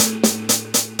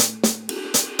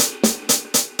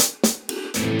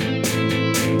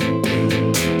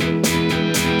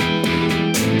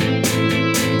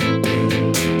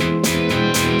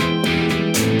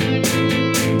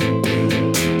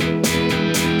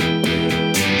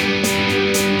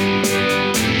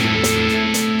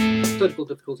technical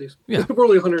difficulties. Yeah. We're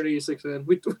only 186 in.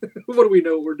 What do we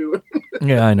know what we're doing?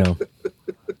 Yeah, I know.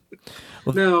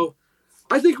 Now,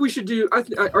 I think we should do.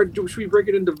 Should we break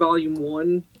it into volume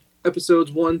 1,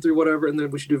 episodes 1 through whatever, and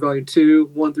then we should do volume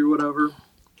 2, 1 through whatever.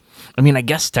 I mean, I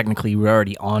guess technically we're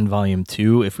already on volume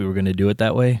 2 if we were going to do it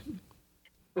that way.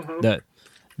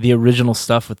 The original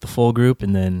stuff with the full group,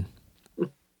 and then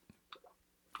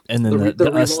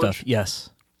the us stuff. Yes.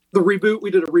 The reboot.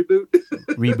 We did a reboot.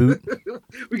 Reboot.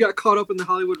 We got caught up in the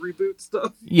Hollywood reboot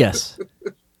stuff. Yes.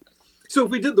 So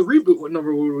if we did the reboot, what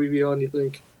number would we be on, you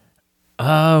think?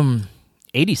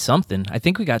 80 something. I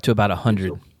think we got to about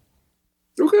 100.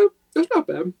 Okay, that's not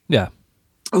bad. Yeah.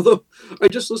 Although I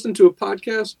just listened to a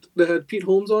podcast that had Pete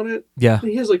Holmes on it. Yeah. And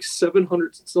he has like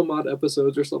 700 some odd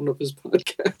episodes or something of his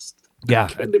podcast. Yeah. I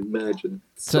can't imagine.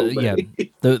 So yeah,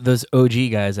 many. those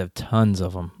OG guys have tons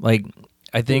of them. Like,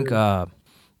 I think the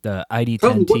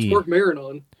ID10T. What's Mark Maron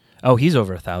on? Oh, he's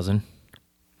over 1,000.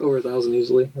 Over 1,000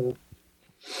 easily.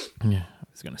 Yeah,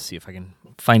 I was gonna see if I can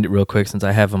find it real quick since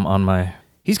I have him on my.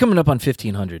 He's coming up on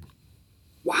 1,500.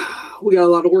 Wow, we got a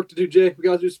lot of work to do, Jay. We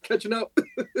got to do some catching up.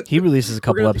 He releases a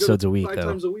couple episodes a week, 5 though.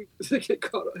 times a week to get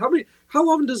caught up. How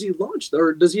often does he launch?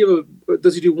 Or does he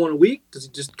do one a week? Does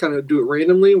he just kind of do it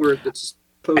randomly, where it's just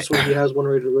posts when he has one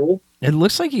ready to roll? It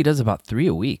looks like he does about 3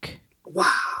 a week.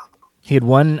 Wow. He had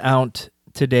one out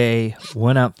today,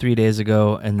 one out 3 days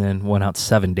ago, and then one out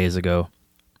 7 days ago.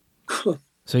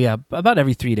 So yeah, about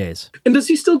every 3 days. And does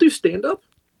he still do stand-up?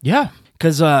 Yeah,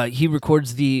 because he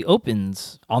records the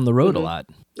opens on the road a lot.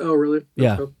 Oh, really?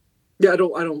 Yeah. Okay. Yeah,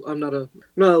 I'm not a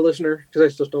listener because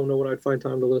I just don't know when I'd find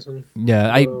time to listen.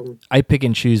 Yeah, I pick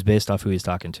and choose based off who he's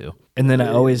talking to. And then I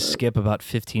always skip about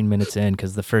 15 minutes in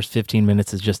because the first 15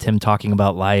 minutes is just him talking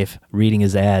about life, reading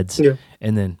his ads,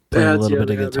 and then playing a little bit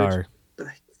of guitar.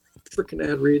 Freaking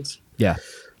ad reads. Yeah.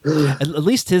 At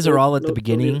least his are all at the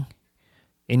beginning,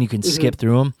 and you can skip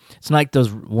through them. It's not like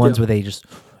those ones where they just,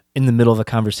 in the middle of a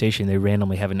conversation, they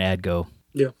randomly have an ad go.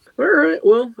 Yeah. All right.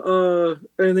 Well,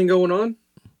 anything going on?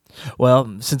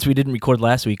 Well, since we didn't record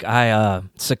last week, I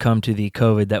succumbed to the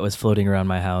COVID that was floating around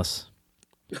my house.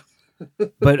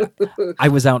 But I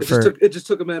was out it just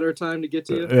took a matter of time to get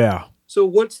to you. Yeah. So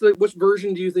which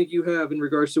version do you think you have in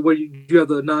regards to do you have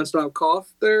the nonstop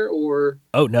cough there, or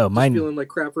oh no, mine feeling like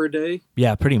crap for a day?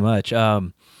 Yeah, pretty much.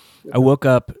 I woke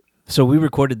up. So we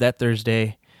recorded that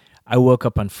Thursday. I woke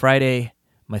up on Friday.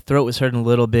 My throat was hurting a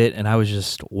little bit, and I was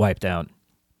just wiped out.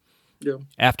 Yeah.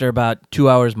 After about 2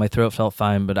 hours, my throat felt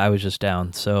fine, but I was just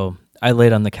down. So I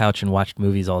laid on the couch and watched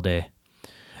movies all day,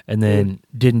 and then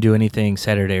didn't do anything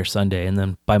Saturday or Sunday. And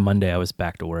then by Monday, I was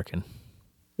back to working.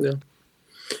 Yeah.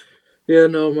 Yeah,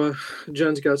 no,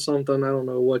 Jen's got something. I don't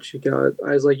know what she got.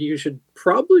 I was like, you should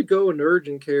probably go in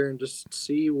urgent care and just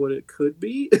see what it could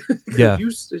be. Yeah.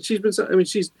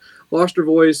 She's lost her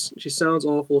voice. She sounds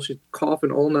awful. She's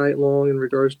coughing all night long in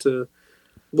regards to,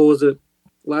 what was it,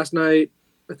 last night?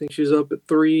 I think she was up at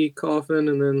 3 coughing,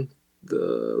 and then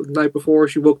the night before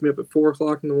she woke me up at 4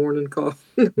 o'clock in the morning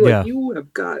coughing. You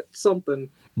have got something.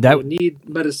 You need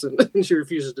medicine, and she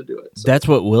refuses to do it. So. That's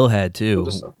what Will had too.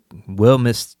 Will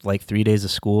missed like 3 days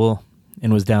of school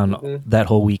and was down that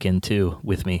whole weekend too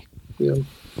with me. Yeah.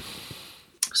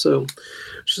 So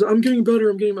she's like, I'm getting better.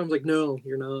 I'm like, no,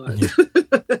 you're not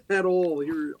at all.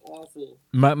 You're awful.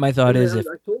 My thought is, I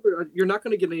told her, you're not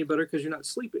going to get any better because you're not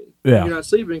sleeping. Yeah. You're not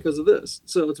sleeping because of this.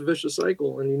 So it's a vicious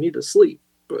cycle, and you need to sleep.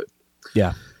 But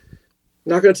yeah.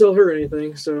 Not going to tell her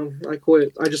anything, so I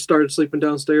quit. I just started sleeping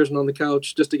downstairs and on the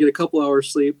couch just to get a couple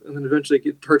hours sleep, and then eventually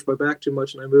it hurts my back too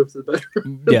much, and I move to the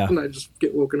bedroom. Yeah. And I just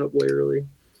get woken up way early.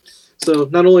 So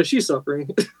not only is she suffering,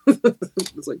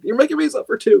 it's like, you're making me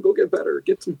suffer too. Go get better.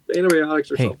 Get some antibiotics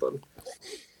or something.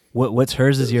 What's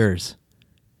hers is yours.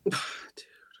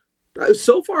 Dude.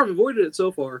 So far, I've avoided it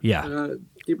so far. Yeah.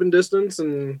 Keeping distance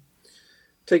and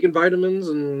taking vitamins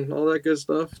and all that good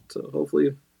stuff. So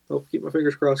hopefully... I'll keep my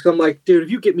fingers crossed. Cause I'm like, dude,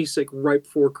 if you get me sick right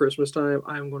before Christmas time,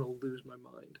 I'm going to lose my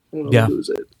mind. I'm going to lose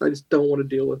it. I just don't want to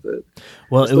deal with it.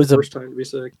 Well, it was the first time to be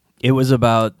sick. It was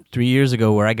about 3 years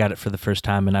ago where I got it for the first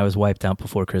time, and I was wiped out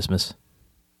before Christmas.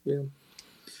 Yeah.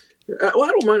 Well, I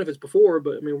don't mind if it's before,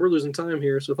 but I mean, we're losing time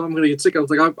here. So if I'm going to get sick, I was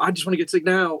like, I just want to get sick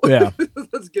now. Yeah.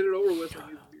 Let's get it over with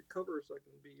and recover so I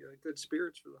can be good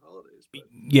spirits for the holidays. But,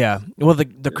 yeah. Well,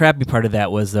 the crappy part of that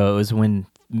was, though, it was when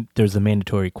there's a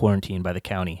mandatory quarantine by the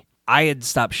county. I had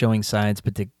stopped showing signs,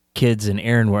 but the kids and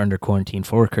Aaron were under quarantine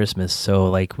for Christmas, so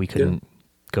like we couldn't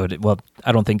go to. Well,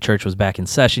 I don't think church was back in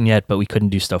session yet, but we couldn't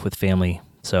do stuff with family,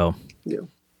 so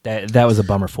that was a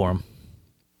bummer for them.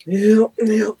 Yeah.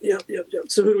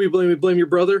 So who do we blame? We blame your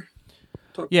brother.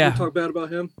 Yeah. Talk bad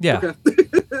about him. Yeah. Okay.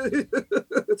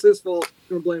 It's his fault.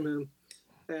 I'm gonna blame him,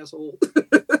 asshole.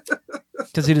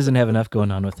 Because he doesn't have enough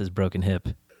going on with his broken hip.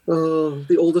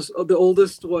 The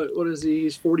oldest. What is he?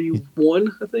 He's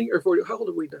 41, I think, or 40. How old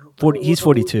are we now? 40. He's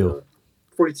 42.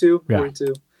 42. Yeah.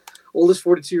 42. Oldest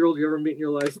 42-year-old you ever meet in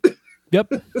your life.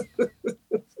 Yep.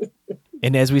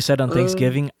 And as we said on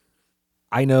Thanksgiving,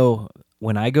 I know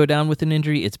when I go down with an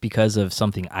injury, it's because of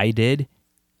something I did.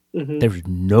 Mm-hmm. There's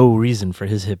no reason for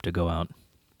his hip to go out.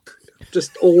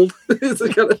 Just old.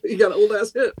 He got an old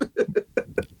ass hip.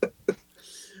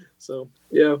 So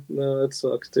yeah, no, that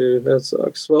sucks, dude. That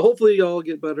sucks. Well, hopefully y'all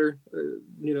get better.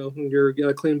 You're got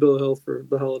a clean bill of health for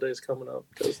the holidays coming up,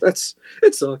 because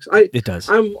it sucks. It does.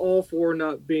 I'm all for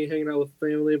not hanging out with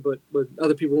family, but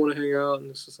other people want to hang out,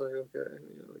 and it's just like, okay,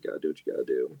 you gotta do what you gotta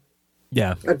do.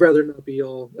 Yeah, I'd rather not be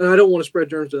all, and I don't want to spread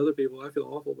germs to other people. I feel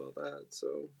awful about that.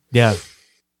 So yeah.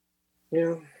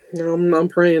 I'm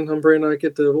praying. I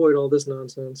get to avoid all this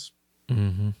nonsense.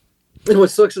 Mm-hmm. And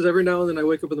what sucks is every now and then I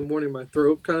wake up in the morning, my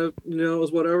throat kind of,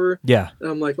 is whatever. Yeah.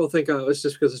 And I'm like, oh, thank God, it's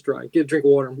just because it's dry. Drink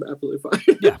water. I'm absolutely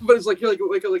fine. Yeah. But it's like, you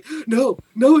wake up like, no,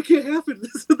 it can't happen.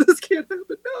 This can't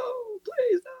happen. No,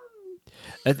 please,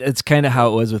 no. It's kind of how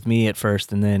it was with me at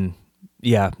first. And then,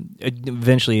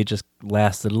 eventually it just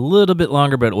lasted a little bit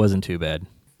longer, but it wasn't too bad.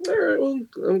 All right. Well,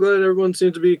 I'm glad everyone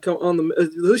seems to be on the.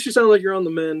 At least you sound like you're on the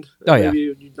mend. Oh, maybe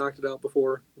you knocked it out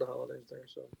before the holidays there,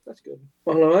 so that's good.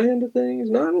 On my end of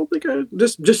things, no, I don't think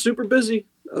just super busy.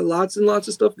 Lots and lots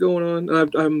of stuff going on.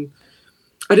 And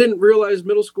I didn't realize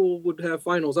middle school would have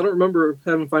finals. I don't remember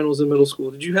having finals in middle school.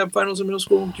 Did you have finals in middle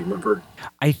school? Do you remember?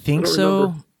 I think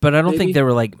so, but I don't think they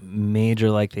were like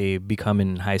major like they become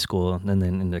in high school and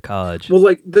then into college. Well,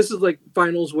 like this is like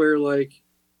finals where like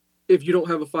if you don't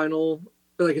have a final.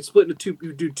 Like it's split into two.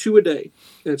 You do two a day,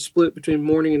 and it's split between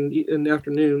morning and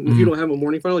afternoon. Mm-hmm. If you don't have a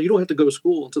morning final, you don't have to go to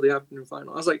school until the afternoon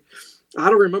final. I was like, I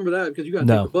don't remember that because you got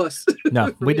to take the bus.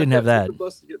 No, we didn't have that.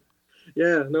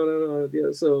 Yeah, no.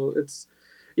 Yeah, so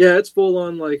it's full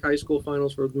on like high school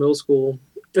finals for middle school.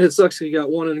 And it sucks. You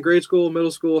got one in grade school, middle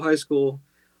school, high school,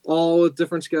 all with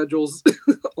different schedules,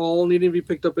 all needing to be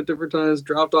picked up at different times,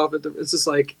 dropped off at. It's just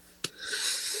like.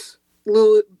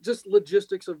 Well, just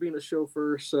logistics of being a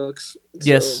chauffeur sucks.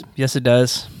 Yes, it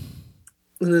does.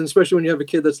 And then especially when you have a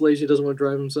kid that's lazy, doesn't want to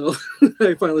drive himself.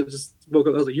 I finally just woke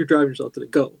up. I was like, "You're driving yourself today.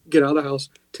 Go, get out of the house.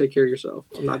 Take care of yourself.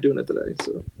 I'm not doing it today."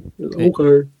 So,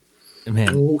 okay,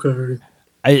 man, okay.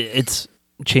 It's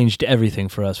changed everything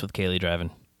for us with Kaylee driving.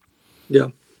 Yeah.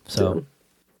 So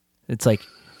it's like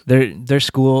her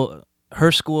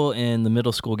school and the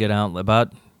middle school get out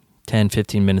about 10,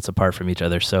 15 minutes apart from each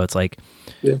other. So it's like,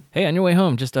 hey, on your way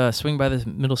home, just swing by the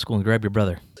middle school and grab your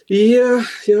brother. Yeah.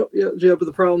 But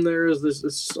the problem there is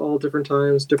it's all different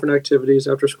times, different activities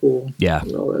after school. Yeah.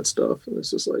 And all that stuff. And it's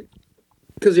just like,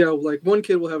 because, like one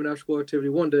kid will have an after school activity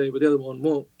one day, but the other one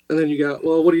won't. And then you got,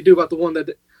 well, what do you do about the one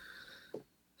that...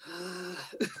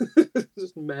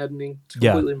 just maddening. It's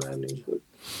completely maddening. But...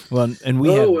 Well, and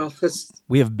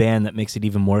we have band that makes it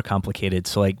even more complicated.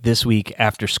 So like this week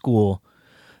after school,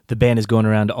 the band is going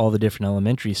around to all the different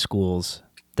elementary schools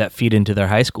that feed into their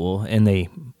high school, and they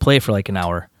play for like an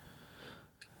hour.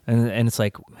 And it's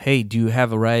like, hey, do you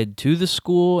have a ride to the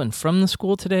school and from the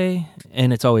school today?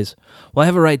 And it's always, well, I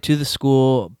have a ride to the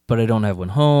school, but I don't have one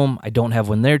home. I don't have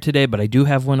one there today, but I do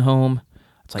have one home.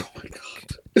 It's like, oh my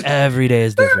God. Every day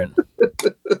is different.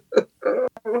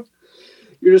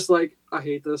 You're just like, I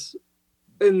hate this.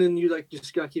 And then you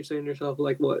just gotta keep saying to yourself,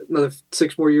 like, what, another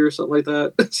 6 more years, something like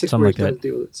that. 6 something more like years that. to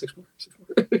deal with it. 6 more.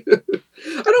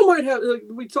 I don't mind having, like,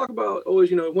 we talk about always,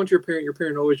 once you're a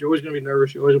parent always, you're always gonna be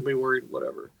nervous, you're always gonna be worried,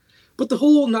 whatever. But the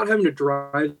whole not having to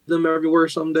drive them everywhere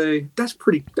someday, that's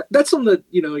something that,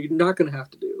 you're not gonna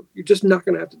have to do. You're just not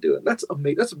gonna have to do it. That's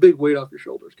amazing. That's a big weight off your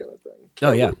shoulders kind of thing.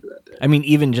 Can't wait for that day. I mean,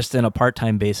 even just in a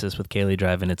part-time basis with Kaylee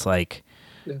driving, it's like,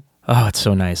 oh, it's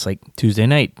so nice. Like Tuesday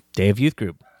night, day of youth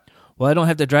group. Well, I don't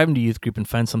have to drive into youth group and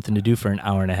find something to do for an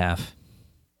hour and a half.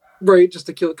 Right, just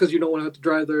to kill it because you don't want to have to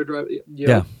drive there.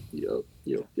 Yep.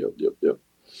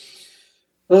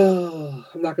 Oh,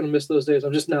 I'm not going to miss those days.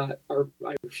 I'm just not.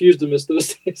 I refuse to miss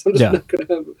those days. I'm just not going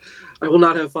to have. I will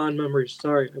not have fond memories.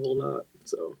 Sorry, I will not.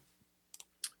 So,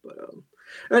 but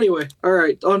anyway, all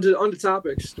right. On to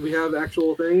topics. Do we have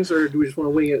actual things, or do we just want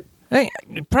to wing it? Hey,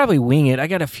 probably wing it. I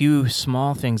got a few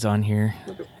small things on here,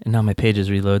 and now my page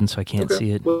is reloading, so I can't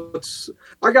see it. Well,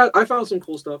 I found some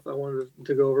cool stuff I wanted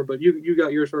to go over, but you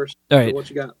got yours first. All right. So what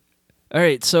you got? All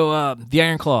right. So the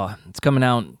Iron Claw, it's coming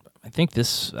out. I think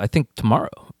tomorrow.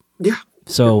 Yeah.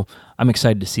 So I'm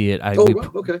excited to see it.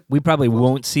 Okay. We probably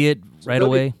won't see it right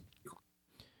away.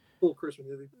 Cool Christmas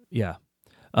movie. Yeah.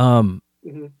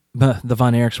 The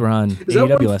Von Erichs were on Is that AEW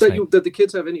one last night. that the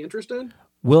kids have any interest in?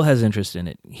 Will has interest in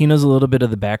it. He knows a little bit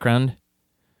of the background.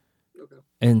 Okay.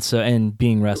 And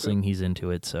being wrestling, he's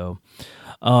into it. So,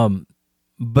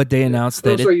 but they announced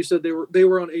that. Sorry, you said they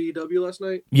were on AEW last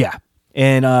night. Yeah,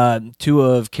 and two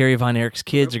of Kerry Von Erich's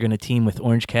kids are going to team with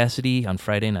Orange Cassidy on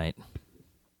Friday night.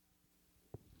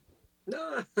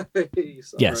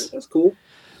 Nice. Yes, right. That's cool.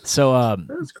 So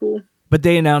that's cool. But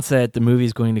they announced that the movie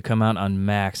is going to come out on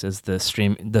Max as the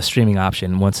streaming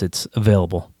option once it's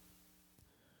available.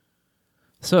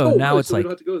 So now it's so like, we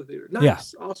don't have to go to the theater.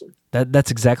 Nice, yeah, awesome. That's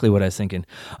exactly what I was thinking.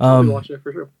 I'll be watching it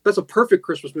for sure. That's a perfect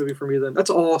Christmas movie for me. Then that's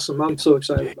awesome. I'm so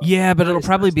excited. Yeah, but it'll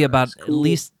probably be about at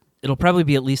least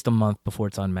a month before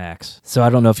it's on Max. So I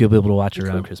don't know if you'll be able to watch it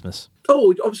around Christmas.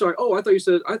 Oh, I'm sorry. Oh, I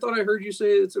thought I heard you say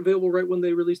it's available right when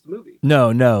they release the movie.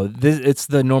 No, it's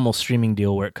the normal streaming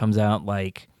deal where it comes out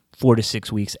like 4 to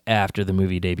 6 weeks after the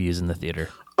movie debuts in the theater.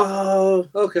 Oh,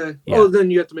 okay. Yeah. Oh, then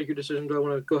you have to make your decision. Do I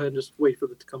want to go ahead and just wait for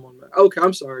it to come on back? Okay,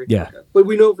 I'm sorry. Yeah. Okay. But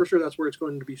we know for sure that's where it's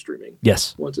going to be streaming.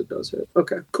 Yes. Once it does hit.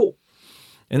 Okay, cool.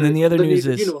 And then the other news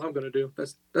is... You know what I'm going to do.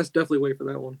 That's definitely wait for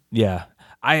that one. Yeah.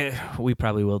 We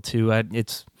probably will too.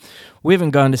 We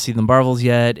haven't gone to see the Marvels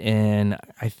yet, and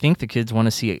I think the kids want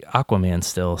to see Aquaman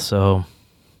still. So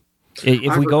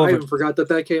if we go over... I even forgot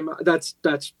that came out. That's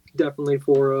definitely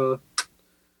for...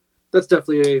 That's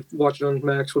definitely a watch it on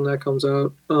Max when that comes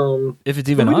out. If it's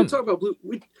even on.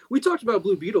 We talked about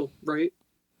Blue Beetle, right?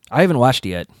 I haven't watched it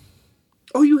yet.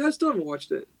 Oh, you still haven't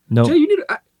watched it? No. Jay, you need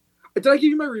to... Did I give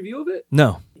you my review of it?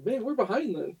 No. Man, we're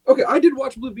behind then. Okay, I did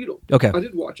watch Blue Beetle. Okay. I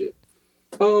did watch it.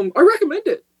 I recommend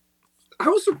it. I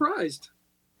was surprised.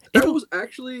 I was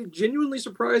actually genuinely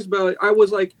surprised by it. I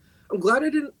was like, I'm glad I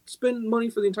didn't spend money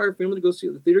for the entire family to go see it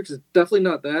at the theater because it's definitely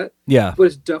not that. Yeah. But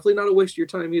it's definitely not a waste of your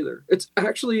time either. It's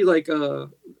actually like the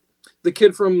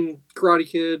kid from Karate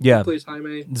Kid who plays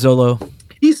Jaime. Zolo.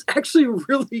 He's actually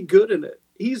really good in it.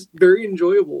 He's very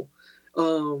enjoyable.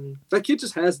 That kid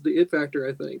just has the it factor,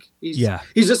 I think. He's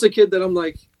just a kid that I'm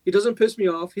like, he doesn't piss me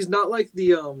off. He's not like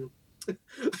the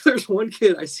there's one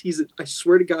kid I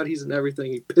swear to God he's in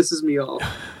everything. He pisses me off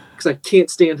because I can't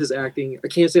stand his acting. I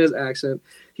can't stand his accent.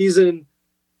 He's in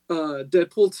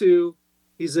Deadpool 2.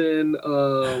 He's in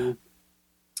what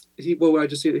would I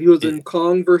just say? He was in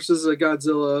Kong versus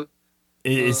Godzilla.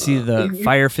 Is he the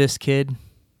Fire Fist kid?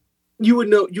 You would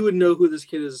know who this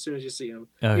kid is as soon as you see him.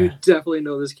 Okay. You definitely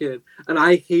know this kid. And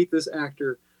I hate this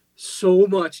actor so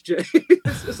much, Jay.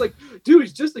 It's like, dude,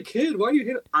 he's just a kid. Why do you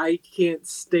hate him? I can't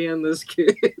stand this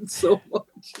kid so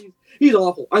much. He's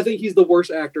awful. I think he's the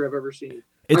worst actor I've ever seen.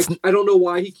 I don't know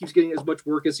why he keeps getting as much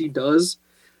work as he does.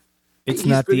 He's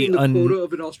not the quota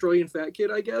of an Australian fat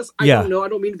kid, I guess. I don't know. I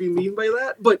don't mean to be mean by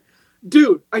that. But,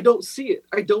 dude, I don't see it.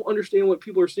 I don't understand what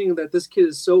people are seeing that this kid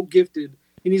is so gifted.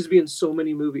 He needs to be in so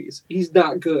many movies. He's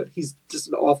not good. He's just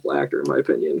an awful actor, in my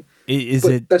opinion.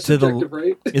 That's subjective,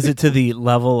 right? Is it to the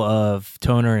level of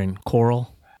Toner and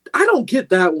Coral? I don't get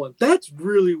that one. That's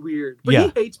really weird. But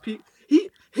he hates people.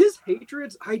 His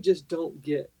hatreds, I just don't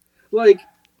get. Like,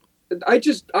 I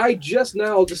just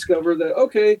now discovered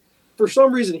that, for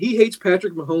some reason, he hates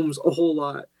Patrick Mahomes a whole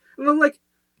lot. And I'm like,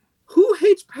 who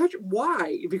hates Patrick?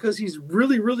 Why? Because he's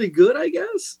really, really good, I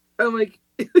guess? I'm like,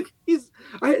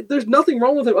 there's nothing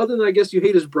wrong with him other than I guess you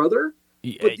hate his brother.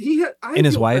 But I and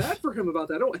his feel wife. bad for him about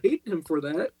that. I don't hate him for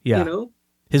that. Yeah. You know?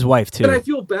 His wife too. And I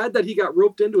feel bad that he got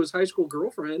roped into his high school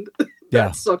girlfriend.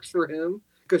 That sucks for him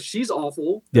because she's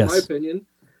awful, in my opinion.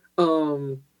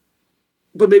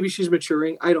 But maybe she's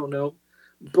maturing. I don't know.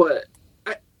 But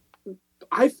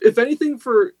if anything,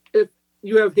 if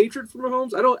you have hatred for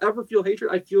Mahomes, I don't ever feel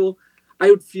hatred. I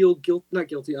would feel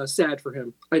sad for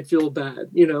him. I'd feel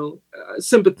bad,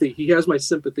 sympathy. He has my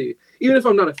sympathy, even if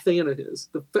I'm not a fan of his.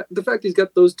 The fact he's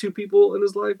got those two people in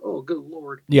his life, oh, good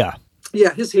Lord. Yeah.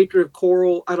 Yeah, his hatred of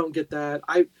Coral, I don't get that.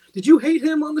 Did you hate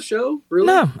him on the show? Really?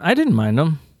 No, I didn't mind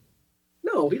him.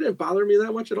 No, he didn't bother me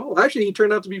that much at all. Actually, he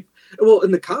turned out to be, well,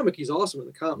 in the comic, he's awesome in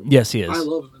the comic. Yes, he is. I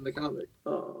love him in the comic.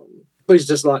 But he's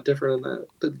just a lot different in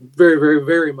that. Very, very,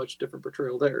 very much different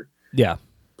portrayal there. Yeah.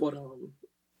 But,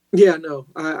 yeah, no,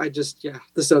 I just,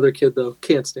 this other kid, though,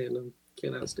 can't stand him.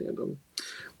 Cannot stand him.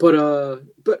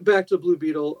 But back to Blue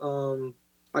Beetle,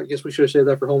 I guess we should have saved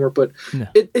that for Homer, but no.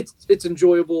 It's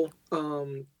enjoyable.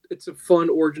 It's a fun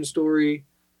origin story.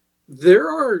 There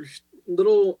are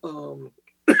little,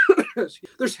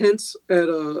 there's hints at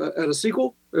a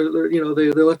sequel.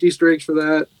 They left Easter eggs for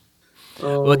that.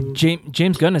 Well,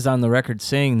 James Gunn is on the record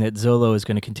saying that Zolo is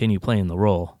going to continue playing the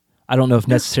role. I don't know if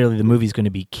necessarily the movie's going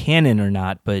to be canon or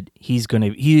not, but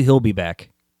he'll be back.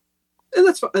 And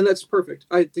that's fine, and that's perfect.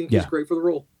 I think he's great for the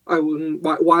role. I wouldn't.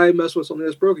 Why mess with something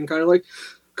that's broken? Kind of like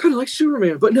kind of like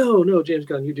Superman, but no, James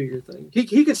Gunn, you do your thing.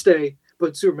 He could stay,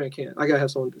 but Superman can't. I gotta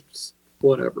have someone.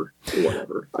 Whatever.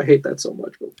 I hate that so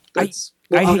much, but that's.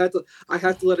 I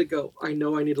have to let it go. I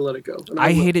know I need to let it go.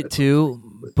 I hate it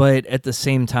too, but at the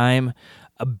same time,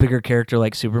 a bigger character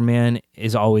like Superman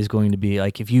is always going to be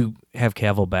like, if you have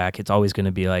Cavill back, it's always going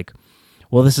to be like,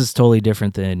 well, this is totally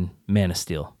different than Man of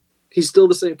Steel. He's still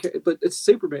the same, but it's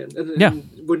Superman.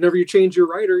 And whenever you change your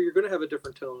writer, you're going to have a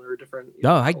different tone or a different.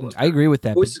 I agree with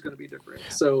that. Voice is going to be different.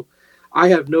 So I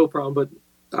have no problem, but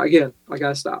again, I got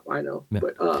to stop. I know. Yeah.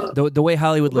 But the way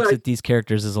Hollywood looks at these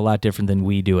characters is a lot different than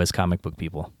we do as comic book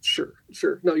people. Sure.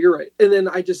 No, you're right. And then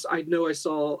I know I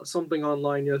saw something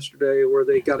online yesterday where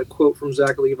they got a quote from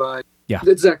Zach Levi. Yeah.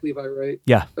 It's Zach Levi, right?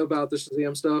 Yeah. About the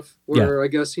Shazam stuff, where I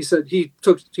guess he said he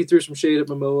threw some shade at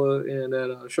Momoa and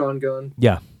at Sean Gunn.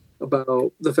 Yeah.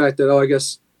 About the fact that, I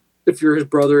guess if you're his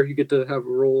brother, you get to have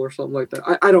a role or something like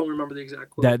that. I don't remember the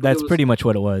exact quote. That's pretty much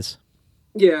what it was.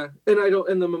 Yeah, and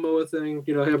the Momoa thing,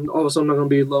 him all of a sudden not going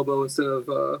to be Lobo instead of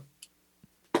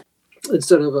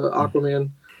Aquaman.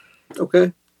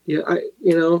 Okay, yeah,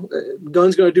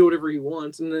 Gunn's going to do whatever he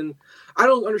wants, and then I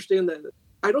don't understand that.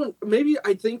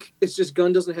 I think it's just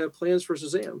Gunn doesn't have plans for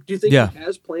Shazam. Do you think he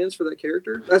has plans for that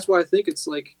character? That's why I think it's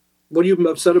like, what are you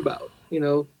upset about?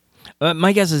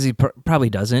 My guess is he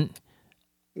probably doesn't.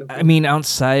 Okay. I mean,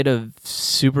 outside of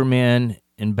Superman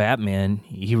and Batman,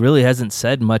 he really hasn't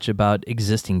said much about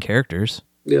existing characters.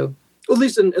 Yeah, at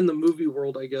least in the movie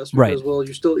world, I guess. Because, right. Well,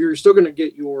 you're still going to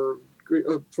get your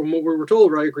from what we were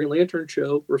told, right? Green Lantern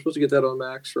show. We're supposed to get that on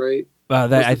Max, right?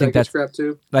 I think that's scrapped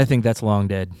too. I think that's long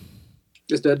dead.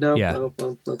 It's dead now. Yeah. Oh,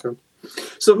 well, okay.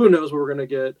 So who knows what we're going to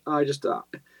get?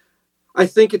 I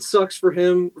think it sucks for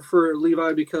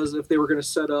Levi, because if they were going to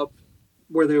set up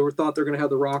where thought they're going to have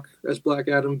The Rock as Black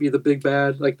Adam be the big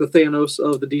bad, like the Thanos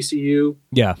of the DCU.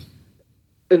 Yeah.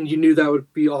 And you knew that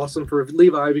would be awesome for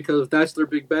Levi, because if that's their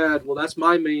big bad, well, that's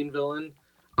my main villain.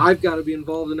 I've got to be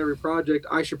involved in every project.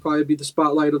 I should probably be the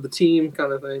spotlight of the team,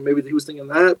 kind of thing. Maybe he was thinking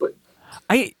that, but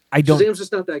I don't. Shazam's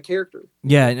just not that character.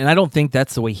 Yeah, and I don't think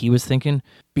that's the way he was thinking,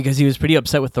 because he was pretty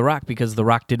upset with The Rock, because The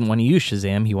Rock didn't want to use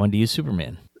Shazam. He wanted to use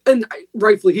Superman. And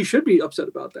rightfully, he should be upset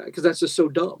about that, because that's just so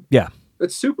dumb. Yeah.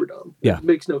 That's super dumb. Yeah. It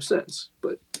makes no sense.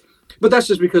 But that's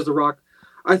just because The Rock,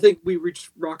 I think we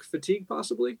reached Rock fatigue,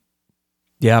 possibly.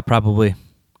 Yeah, probably.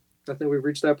 I think we've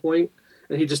reached that point,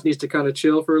 and he just needs to kind of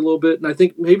chill for a little bit. And I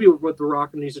think maybe what The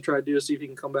Rock needs to try to do is see if he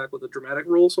can come back with a dramatic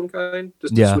role of some kind,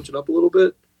 just to switch it up a little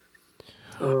bit.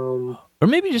 Or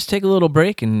maybe just take a little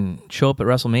break and show up at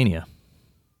WrestleMania.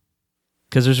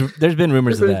 Because there's been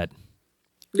rumors of that.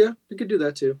 Yeah, he could do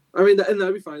that too. I mean, and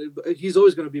that'd be fine. He's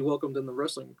always going to be welcomed in the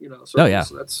wrestling, circles. Oh yeah,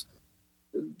 so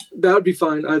that would be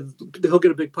fine. He'll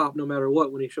get a big pop no matter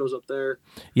what when he shows up there.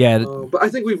 Yeah, but I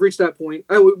think we've reached that point.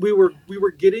 We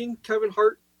were getting Kevin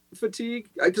Hart fatigue,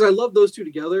 because I love those two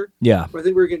together. Yeah, but I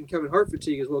think we were getting Kevin Hart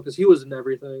fatigue as well, because he was in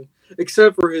everything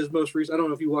except for his most recent. I don't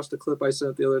know if you watched the clip I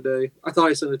sent the other day. I thought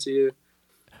I sent it to you.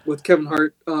 With Kevin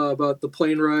Hart about the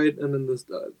plane ride and then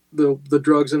the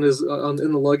drugs in his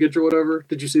in the luggage or whatever.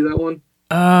 Did you see that one?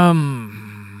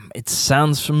 It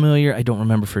sounds familiar. I don't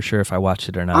remember for sure if I watched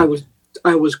it or not.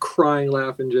 I was crying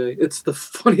laughing, Jay. It's the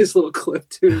funniest little clip,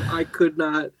 dude. I could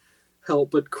not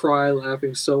help but cry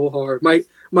laughing so hard.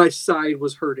 My side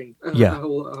was hurting. Yeah.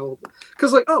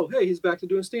 Because hey, he's back to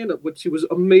doing stand up, which he was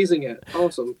amazing at.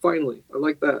 Awesome, finally. I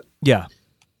like that. Yeah.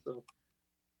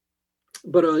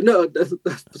 But no,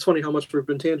 that's funny how much we've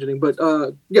been tangenting. But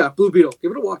Blue Beetle, give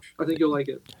it a watch. I think you'll like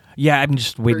it. Yeah, I'm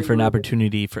just waiting for an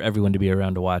opportunity for everyone to be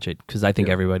around to watch it, because I think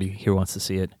everybody here wants to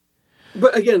see it.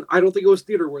 But again, I don't think it was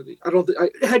theater worthy. I don't think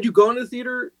had you gone to the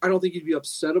theater, I don't think you'd be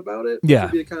upset about it. Yeah,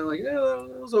 you'd be kind of like,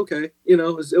 it was okay. It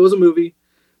was a movie.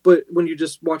 But when you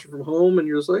just watch it from home and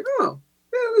you're just like, oh,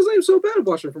 yeah, this ain't so bad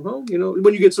watching it from home.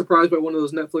 When you get surprised by one of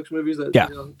those Netflix movies that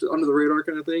under the radar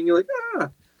kind of thing, you're like,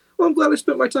 well, I'm glad I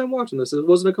spent my time watching this. It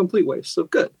wasn't a complete waste, so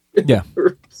good. Yeah.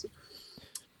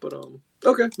 But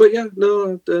okay, but yeah,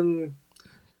 no, then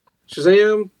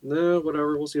Shazam, no,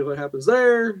 whatever. We'll see what happens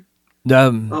there.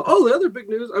 The other big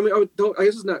news. I mean, I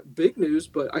guess it's not big news,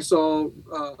 but I saw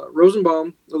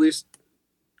Rosenbaum, at least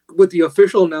with the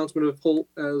official announcement of Holt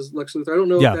as Lex Luthor. I don't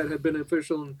know if that had been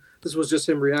official, and this was just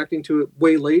him reacting to it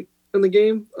way late in the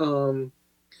game.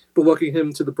 But welcoming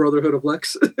him to the Brotherhood of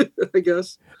Lex, I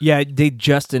guess. Yeah, they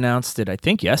just announced it, I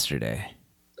think, yesterday.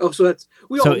 Oh, so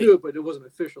we all knew it, but it wasn't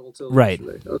official until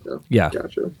yesterday. Okay. Yeah.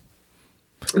 Gotcha.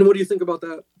 And what do you think about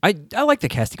that? I like the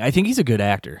casting. I think he's a good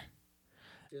actor.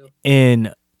 Yeah.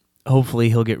 And hopefully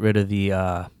he'll get rid of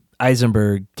the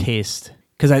Eisenberg taste.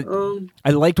 Because I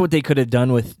liked what they could have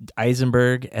done with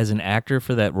Eisenberg as an actor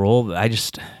for that role, but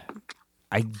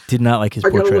I did not like his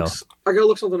portrayal. I gotta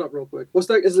look something up real quick. What's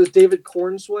that? Is it David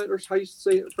Cornsweet, or how you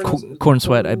say it?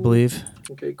 Cornsweet, I believe.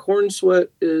 Okay, Cornsweet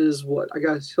is what I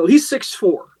got. So he's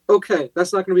 6'4". Okay,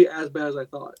 that's not going to be as bad as I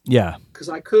thought. Yeah, because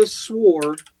I could have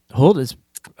swore Holt is,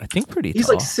 I think, pretty. He's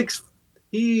tall. like 6.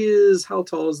 He is. How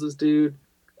tall is this dude?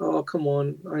 Oh, come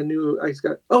on! I knew I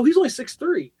got. Oh, he's only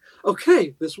 6'3".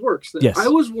 Okay, this works. Then. Yes. I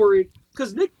was worried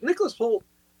because Nicholas Holt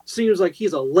seems like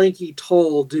he's a lanky,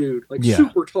 tall dude, like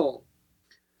super tall.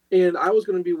 And I was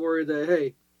going to be worried that,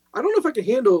 hey, I don't know if I can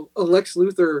handle a Lex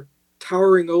Luthor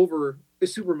towering over a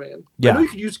Superman. Yeah. I know you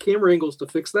could use camera angles to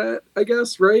fix that, I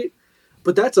guess, right?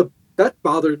 But that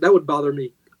would bother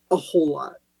me a whole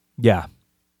lot. Yeah.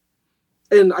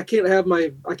 And I can't have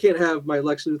my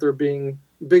Lex Luthor being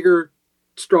bigger,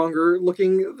 stronger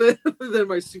looking than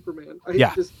my Superman. I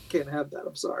just can't have that.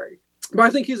 I'm sorry. But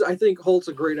I think Holt's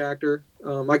a great actor.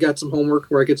 I got some homework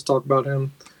where I get to talk about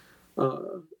him.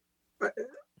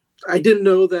 I didn't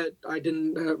know that. I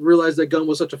didn't realize that Gunn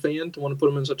was such a fan to want to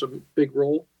put him in such a big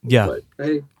role. Yeah. But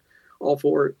hey, all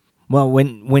for it. Well,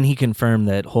 when he confirmed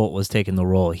that Holt was taking the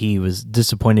role, he was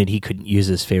disappointed he couldn't use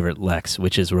his favorite Lex,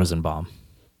 which is Rosenbaum.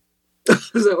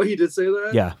 Is that what he did say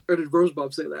that? Yeah. Or did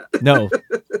Rosenbaum say that? No.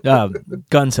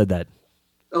 Gunn said that.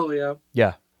 Oh, yeah.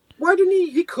 Yeah. Why didn't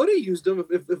he? He could have used him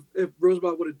if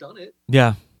Rosenbaum would have done it.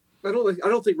 Yeah. I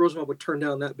don't think Rosenbaum would turn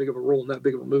down that big of a role in that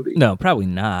big of a movie. No, probably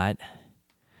not.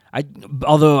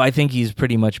 Although I think he's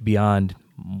pretty much beyond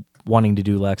wanting to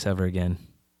do Lex ever again.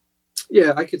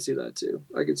 Yeah, I could see that too.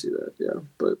 Yeah,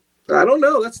 but I don't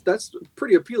know. That's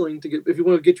pretty appealing to get if you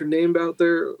want to get your name out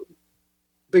there,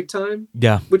 big time.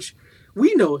 Yeah, which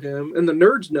we know him and the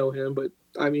nerds know him, but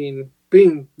I mean,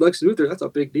 being Lex Luthor, that's a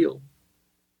big deal.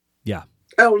 Yeah,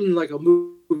 out in like a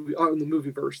movie, out in the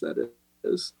movie verse, that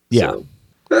is. Yeah,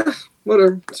 so,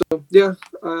 whatever. So yeah.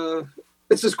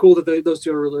 It's just cool that those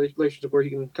two are a relationship where he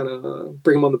can kind of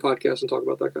bring him on the podcast and talk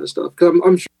about that kind of stuff. Because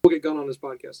I'm sure we'll get Gunn on this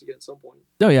podcast again at some point.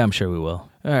 Oh, yeah, I'm sure we will.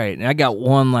 All right, and I got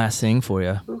one last thing for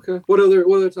you. Okay. What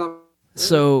other topics?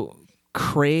 So,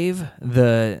 Crave,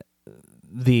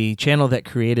 the channel that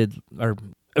created or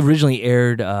originally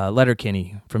aired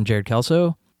Letterkenny from Jared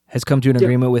Kelso, has come to an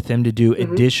agreement with him to do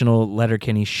additional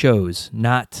Letterkenny shows.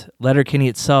 Not Letterkenny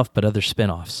itself, but other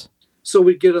spinoffs. So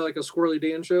we'd get a Squirrely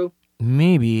Dan show?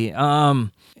 Maybe.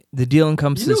 The deal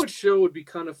encompasses... You know what show would be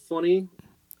kind of funny?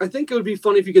 I think it would be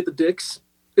funny if you get the Dicks.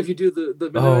 If you do the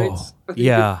Mennonites. I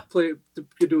think you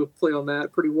could do a play on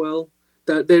that pretty well.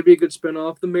 That'd be a good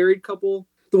spinoff. The married couple.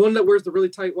 The one that wears the really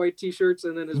tight white t-shirts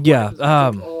and then his wife is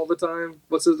all the time.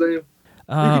 What's his name?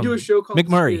 You could do a show called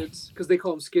McMurray. Skids, because they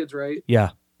call him Skids, right? Yeah,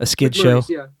 a skid show.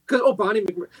 Yeah. Bonnie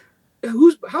McMurray.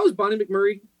 How is Bonnie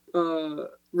McMurray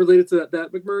related to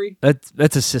that McMurray?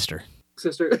 That's his sister.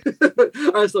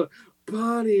 I saw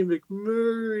Bonnie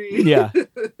McMurray. Yeah. I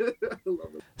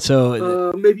love it.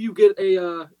 So maybe you get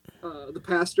the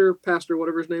pastor,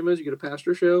 whatever his name is. You get a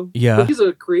pastor show. Yeah, but he's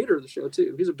a creator of the show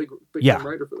too. He's a big time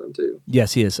writer for them too.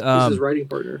 Yes, he is. He's his writing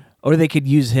partner. Or they could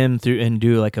use him through and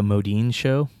do like a Modine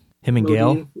show. Him and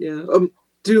Gail. Yeah.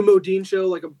 Do a Modine show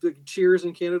like a Cheers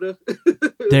in Canada.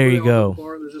 There you go. The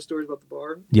bar. There's just stories about the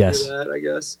bar. Yes. Do that, I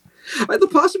guess. The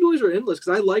possibilities are endless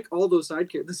because I like all those side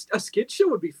characters. A skit show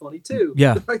would be funny too.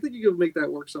 Yeah. I think you could make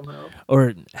that work somehow.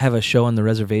 Or have a show on the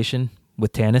reservation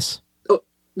with Tanis. Oh,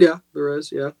 yeah, there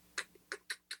is. Yeah.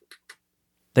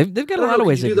 They've got a lot of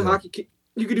ways to do hockey.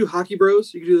 You could do Hockey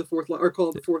Bros. You could do the fourth line, or call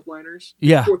it the fourth liners.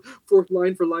 Yeah. Fourth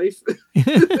line for life.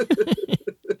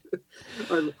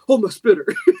 Hold my spitter.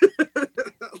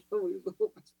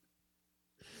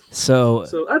 So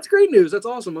that's great news. That's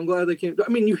awesome. I'm glad they came. I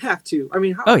mean, you have to. I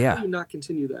mean, how can you not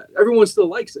continue that? Everyone still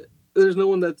likes it. There's no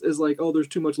one that is like, oh, there's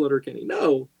too much Letterkenny.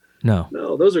 No.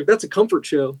 That's a comfort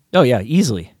show. Oh yeah,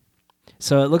 easily.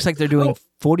 So it looks like they're doing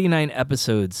 49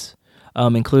 episodes,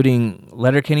 including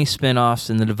Letterkenny spinoffs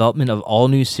and the development of all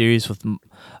new series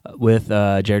with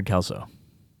Jared Kelso.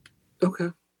 Okay,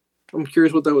 I'm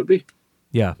curious what that would be.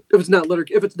 Yeah. If it's not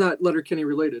Letterkenny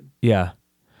related. Yeah.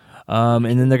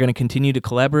 And then they're going to continue to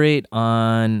collaborate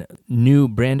on new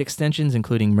brand extensions,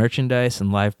 including merchandise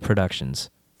and live productions.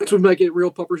 So we might get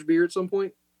real Pupper's beer at some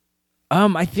point?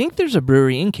 I think there's a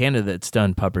brewery in Canada that's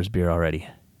done Pupper's beer already.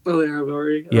 Oh, they have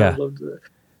already? Yeah. I'd love to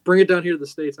bring it down here to the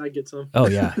States. I'd get some. Oh,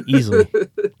 yeah, easily.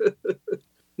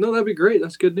 No, that'd be great.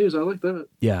 That's good news. I like that.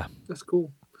 Yeah. That's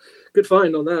cool. Good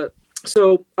find on that.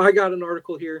 So I got an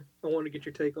article here I want to get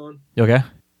your take on. Okay.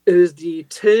 It is the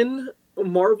 10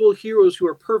 Marvel heroes who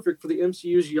are perfect for the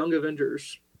MCU's Young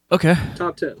Avengers. Okay.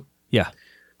 Top 10. Yeah.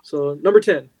 So number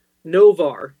 10,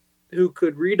 Novar. who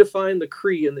could redefine the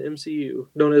Kree in the MCU,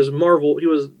 known as Marvel. He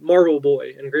was Marvel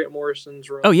Boy in Grant Morrison's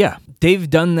run. Oh yeah, they've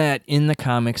done that in the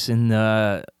comics in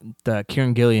the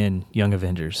Kieran Gillen Young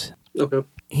Avengers. Okay.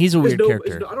 He's a weird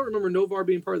character. I don't remember Novar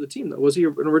being part of the team though. Was he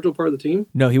an original part of the team?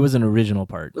 No, he was an original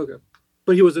part. Okay,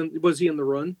 but was he in the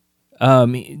run?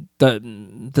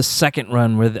 The second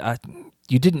run where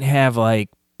you didn't have like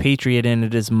Patriot in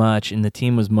it as much, and the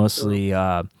team was mostly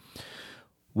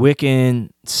Wiccan,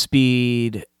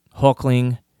 Speed,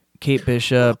 Hulkling, Kate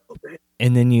Bishop,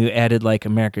 and then you added like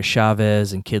America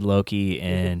Chavez and Kid Loki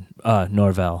and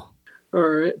Norvell. All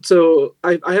right, so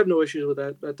I have no issues with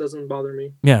that. That doesn't bother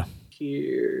me. Yeah.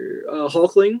 Here,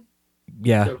 Hulkling.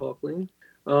 Yeah. Hulkling.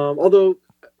 Although,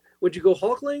 would you go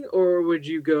Hulkling or would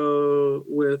you go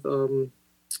with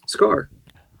Scar?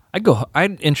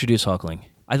 I'd introduce Hulkling.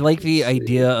 I like the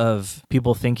idea of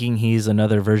people thinking he's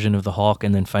another version of the Hulk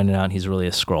and then finding out he's really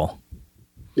a Skrull.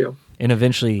 Yeah. And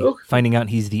eventually finding out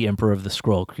he's the Emperor of the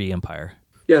Skrull Kree Empire.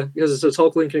 Yeah, because it says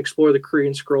Hulkling can explore the Kree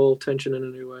and Skrull tension in a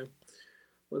new way.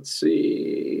 Let's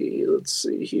see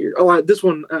here. Oh, this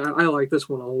one, I like this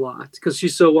one a lot because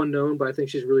she's so unknown, but I think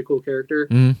she's a really cool character.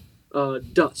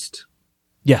 Mm-hmm. Dust.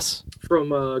 Yes. From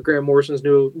Grant Morrison's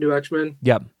new X-Men.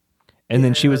 Yep. And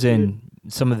then she was in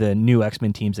some of the new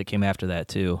X-Men teams that came after that,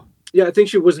 too. Yeah, I think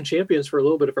she was in Champions for a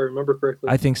little bit, if I remember correctly.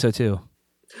 I think so, too.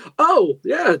 Oh,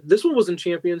 yeah, this one was in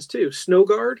Champions, too.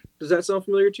 Snowguard. Does that sound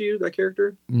familiar to you, that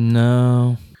character?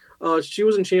 No. She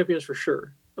was in Champions for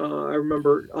sure. I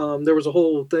remember there was a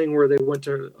whole thing where they went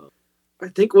to, I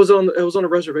think it was on a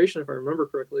reservation, if I remember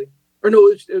correctly. Or no,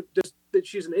 it just that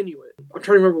she's an Inuit. I'm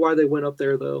trying to remember why they went up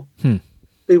there, though.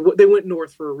 They went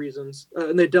north for reasons,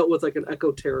 and they dealt with like an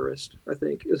eco terrorist. I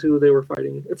think is who they were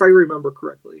fighting, if I remember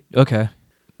correctly. Okay.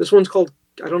 This one's called.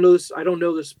 I don't know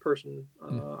this person.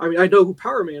 I mean, I know who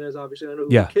Power Man is. Obviously, I know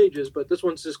who Cage is, but this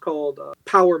one's just called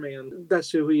Power Man. That's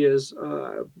who he is.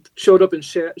 Showed up in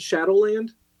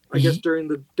Shadowland, I guess, during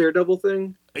the Daredevil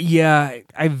thing. Yeah,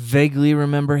 I vaguely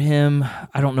remember him.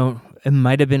 I don't know. It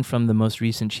might have been from the most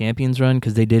recent Champions run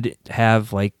because they did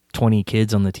have like 20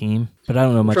 kids on the team, but I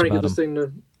don't know much about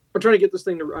him. I'm trying to get this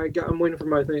thing to. I'm waiting for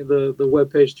my thing, the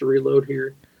web page to reload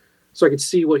here, so I can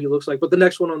see what he looks like. But the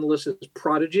next one on the list is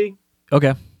Prodigy.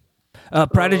 Okay.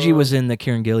 Prodigy was in the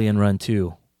Kieran Gillen run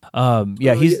too.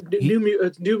 He's New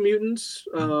Mutants.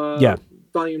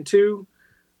 Volume 2.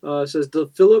 Says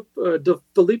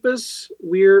Philippus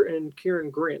Weir and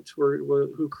Kieran Grant were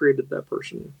who created that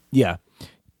person. Yeah.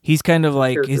 He's kind of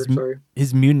like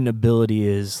his mutant ability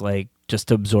is like just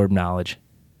to absorb knowledge.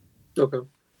 Okay.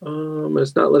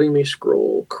 It's not letting me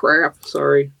scroll. Crap.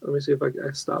 Sorry. Let me see if I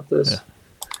stop this. Yeah.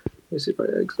 Let me see if I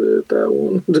exit that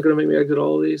one. Is it going to make me exit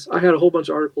all of these? I had a whole bunch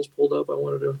of articles pulled up I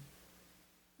wanted to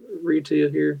read to you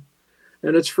here.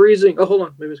 And it's freezing. Oh, hold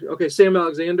on. Okay, Sam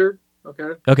Alexander.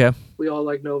 Okay. We all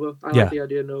like Nova. I like the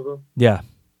idea of Nova. Yeah.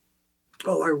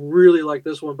 Oh, I really like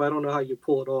this one, but I don't know how you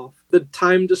pull it off. The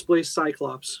time displaced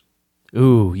Cyclops.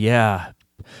 Ooh, yeah.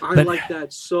 I like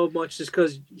that so much just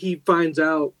because he finds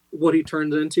out what he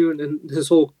turns into, and his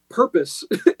whole purpose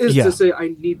is to say,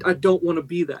 I don't want to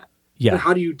be that. Yeah. And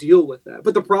how do you deal with that?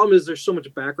 But the problem is there's so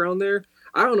much background there.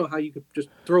 I don't know how you could just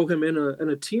throw him in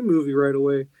a team movie right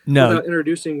away without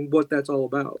introducing what that's all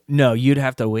about. No, you'd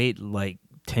have to wait like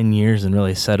 10 years and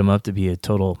really set him up to be a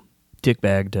total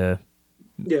dickbag to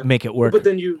make it work. But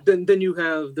then you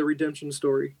have the redemption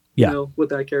story, with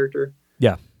that character.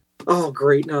 Yeah. Oh,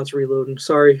 great. Now it's reloading.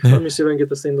 Sorry. Let me see if I can get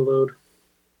this thing to load.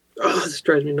 Oh, this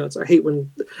drives me nuts. I hate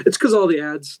when... It's because all the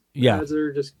ads. Yeah. Ads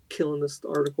are just killing this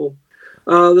article.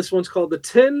 This one's called the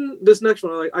 10... This next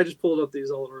one, I just pulled up these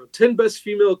all in a row. 10 best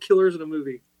female killers in a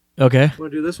movie. Okay.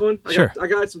 Want to do this one? Sure. I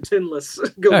got some 10 lists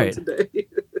going today.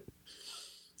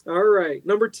 All right.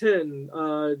 Number 10.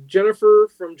 Jennifer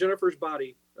from Jennifer's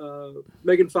Body.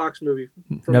 Megan Fox movie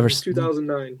from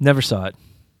 2009. Never saw it.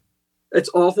 It's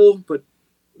awful, but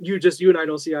you and I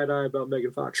don't see eye to eye about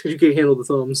Megan Fox because you can't handle the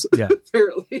thumbs. Yeah.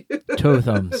 Apparently. Toe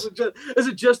thumbs. Is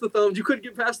it just the thumbs? You couldn't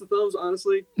get past the thumbs,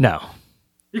 honestly? No.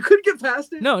 You couldn't get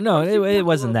past it? No, it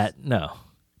wasn't gloves? That. No.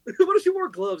 What if you wore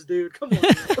gloves, dude? Come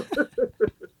on.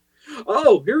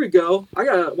 Oh, here we go. I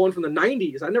got one from the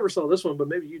 90s. I never saw this one, but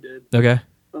maybe you did. Okay.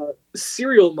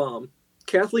 Serial Mom.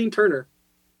 Kathleen Turner.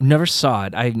 Never saw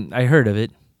it. I heard of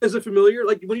it. Is it familiar?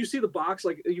 Like when you see the box,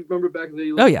 like you remember back in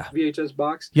the VHS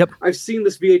box? Yep. I've seen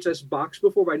this VHS box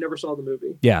before, but I never saw the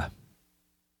movie. Yeah.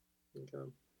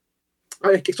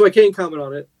 Okay. So I can't comment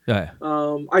on it. Yeah.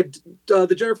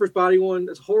 The Jennifer's Body one,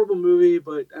 it's a horrible movie,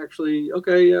 but actually,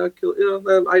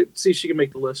 I see she can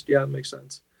make the list. Yeah, it makes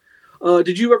sense.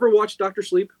 Did you ever watch Dr.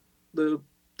 Sleep? The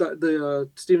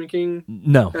Stephen King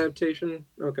adaptation?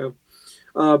 Okay.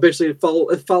 Basically, it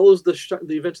follows the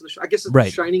events of the. I guess it's the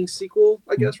Right. Shining sequel.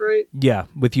 I guess right. Yeah,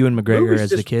 with Ewan McGregor Movie's as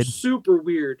the just kid. super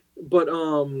weird. But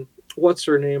what's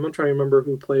her name? I'm trying to remember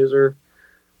who plays her.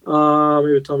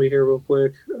 Maybe tell me here real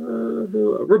quick.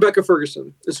 Rebecca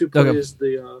Ferguson is who plays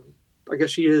the. I guess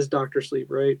she is Doctor Sleep,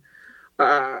 right?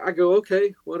 I go,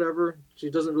 okay, whatever. She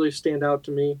doesn't really stand out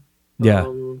to me. Yeah.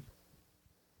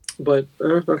 But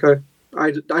okay.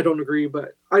 I don't agree,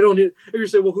 but I don't. If you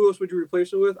say, well, who else would you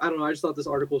replace it with? I don't know. I just thought this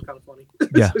article was kind of funny.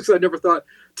 Yeah. Because I never thought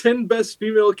 10 best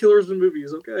female killers in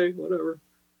movies. Okay, whatever.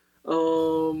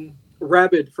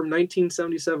 Rabid from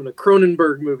 1977, a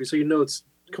Cronenberg movie, so you know it's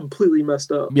completely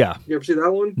messed up. Yeah. You ever see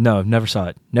that one? No, never saw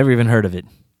it. Never even heard of it.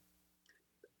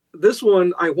 This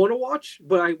one I want to watch,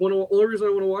 but only reason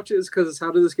I want to watch it is because it's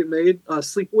How Did This Get Made?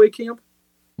 Sleepaway Camp.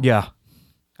 Yeah.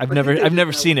 I've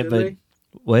never seen it, but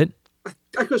what? I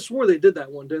could have swore they did that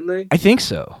one, didn't they? I think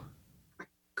so. I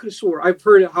could have swore. I've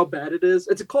heard how bad it is.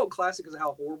 It's a cult classic because of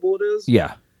how horrible it is.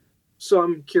 Yeah. So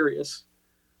I'm curious.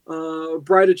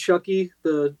 Bride of Chucky,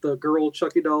 the girl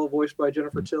Chucky doll voiced by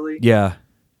Jennifer Tilly. Yeah.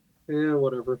 Yeah,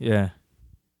 whatever. Yeah.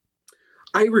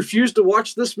 I refuse to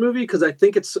watch this movie because I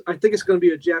think it's going to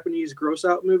be a Japanese gross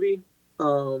out movie.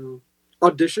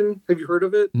 Audition. Have you heard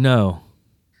of it? No.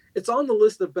 It's on the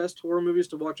list of best horror movies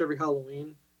to watch every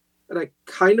Halloween. And I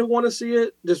kind of want to see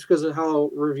it just because of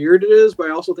how revered it is, but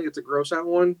I also think it's a gross out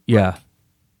one. Yeah.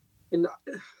 And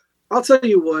I'll tell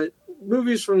you what,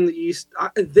 movies from the East,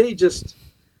 they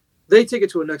take it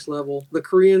to a next level. The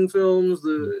Korean films,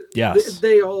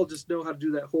 they all just know how to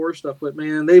do that horror stuff. But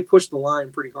man, they push the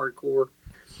line pretty hardcore.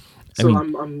 So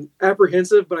I'm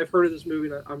apprehensive, but I've heard of this movie,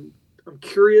 and I'm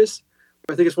curious.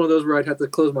 I think it's one of those where I'd have to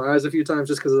close my eyes a few times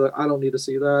just because I don't need to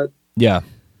see that. Yeah.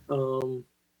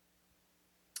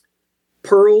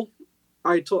 Pearl,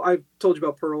 I've told you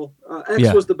about Pearl.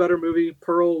 X was the better movie.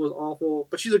 Pearl was awful,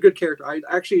 but she's a good character. I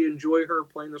actually enjoy her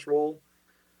playing this role.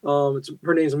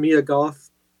 Her name's Mia Goth.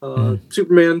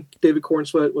 Superman, David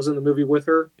Cornsweet was in the movie with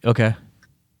her. Okay.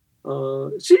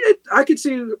 I could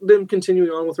see them continuing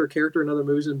on with her character in other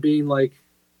movies and being like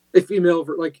a female,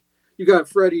 like you got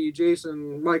Freddy,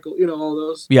 Jason, Michael, all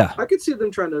those. Yeah. I could see them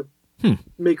trying to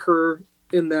make her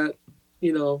in that,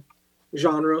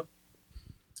 genre.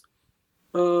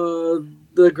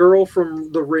 The girl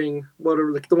from The Ring,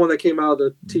 whatever, the one that came out of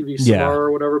the TV Samara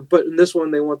or whatever. But in this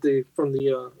one, they want from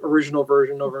the original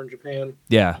version over in Japan.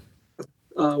 Yeah.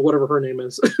 Whatever her name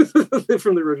is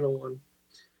from the original one.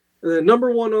 And then number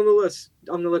one on the list,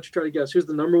 I'm going to let you try to guess. Who's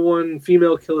the number one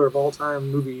female killer of all time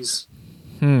movies?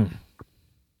 God,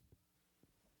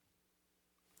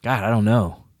 I don't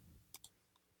know.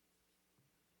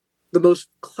 The most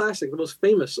classic, the most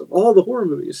famous of all the horror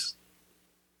movies.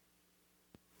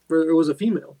 Where it was a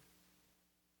female.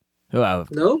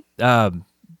 No?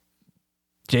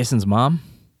 Jason's mom?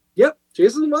 Yep,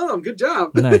 Jason's mom. Good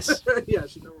job. Nice. Yeah,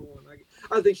 she's number one.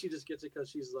 I think she just gets it because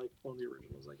she's like one of the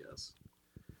originals, I guess.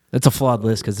 That's a flawed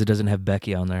list because it doesn't have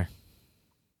Becky on there.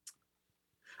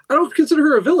 I don't consider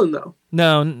her a villain, though.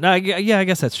 No, yeah, I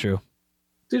guess that's true.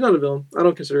 She's not a villain. I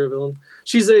don't consider her a villain.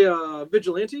 She's a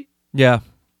vigilante. Yeah.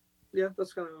 Yeah,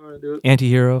 that's kind of how I do it.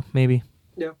 Anti-hero, maybe.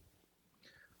 Yeah.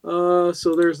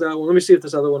 So there's that one. Let me see if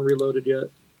this other one reloaded yet.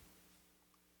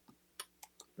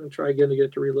 I'll try again to get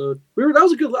it to reload. That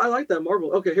was a good. I like that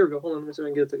Marvel. Okay, here we go. Hold on, let me see if I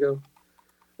can get it to go.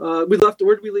 Where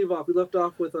did we leave off? We left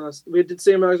off with we did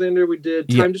Sam Alexander. We did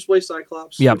Time Display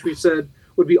Cyclops, which we said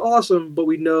would be awesome, but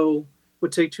we know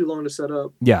would take too long to set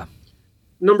up. Yeah.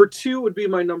 Number 2 would be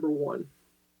my number 1.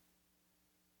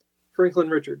 Franklin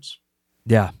Richards.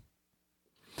 Yeah.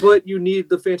 But you need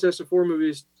the Fantastic Four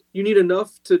movies. You need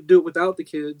enough to do it without the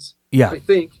kids. Yeah. I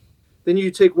think. Then you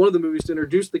take one of the movies to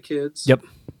introduce the kids. Yep.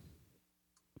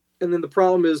 And then the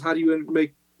problem is, how do you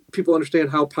make people understand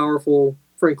how powerful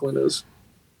Franklin is?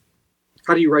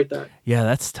 How do you write that? Yeah,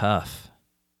 that's tough.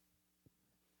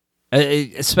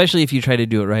 Especially if you try to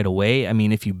do it right away. I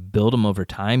mean, if you build them over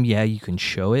time, you can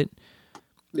show it.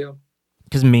 Yeah.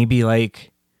 Because maybe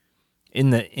like in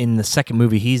the second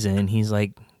movie he's in, he's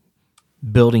like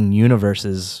building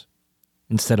universes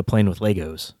instead of playing with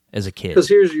Legos as a kid. Because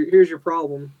here's your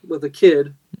problem with a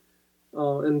kid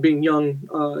and being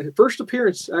young. First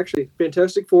appearance, actually,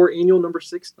 Fantastic Four Annual number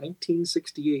 6,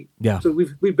 1968. Yeah. So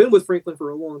we've been with Franklin for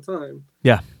a long time.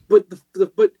 Yeah. But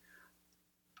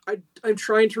I'm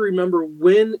trying to remember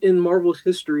when in Marvel's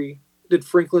history did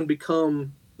Franklin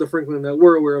become the Franklin that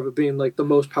we're aware of it being like the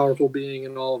most powerful being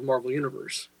in all of Marvel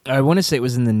Universe. I want to say it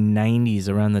was in the 90s,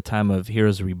 around the time of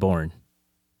Heroes Reborn.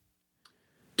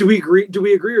 Do we agree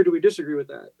or do we disagree with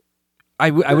that? I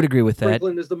would agree with that.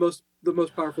 Franklin is the most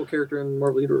powerful character in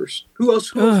Marvel Universe. Who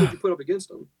else would you put up against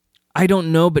him? I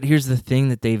don't know, but here's the thing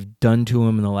that they've done to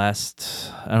him in the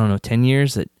last, 10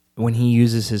 years, that when he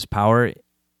uses his power,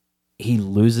 he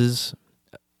loses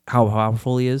how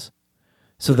powerful he is.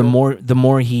 So the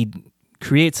more he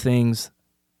creates things,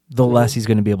 the less he's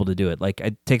going to be able to do it. Like,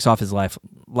 it takes off his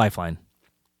lifeline.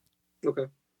 Okay.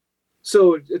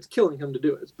 So it's killing him to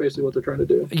do it. It's basically what they're trying to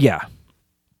do. Yeah.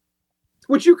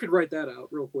 Which you could write that out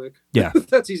real quick. Yeah.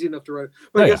 That's easy enough to write.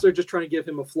 But I guess they're just trying to give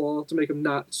him a flaw to make him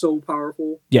not so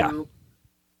powerful. Yeah. You know?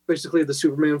 Basically the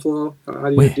Superman flaw. How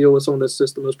do you deal with someone that's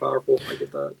just the most powerful? I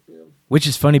get that. Yeah. Which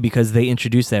is funny because they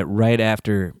introduced that right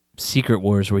after Secret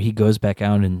Wars, where he goes back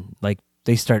out and like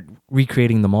they start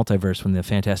recreating the multiverse when the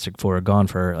Fantastic Four are gone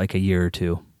for like a year or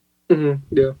two.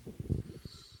 Mm-hmm. Yeah.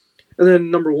 And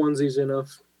then number one's easy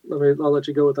enough. I'll let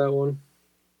you go with that one.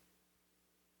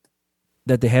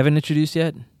 That they haven't introduced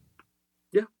yet?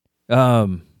 Yeah.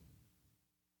 In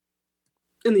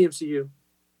the MCU.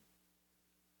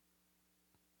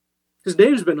 His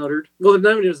name's been uttered. Well,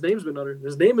 not even his name's been uttered.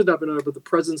 His name has not been uttered, but the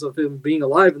presence of him being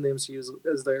alive in the MCU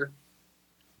is there.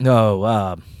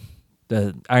 No,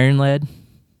 the Iron Lad?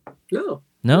 No.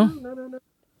 No?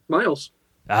 Miles.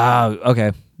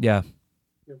 Okay. Yeah.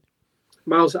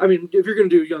 Miles, I mean, if you're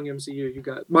going to do young MCU, you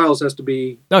got Miles has to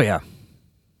be... Oh, yeah.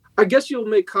 I guess you'll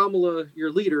make Kamala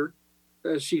your leader,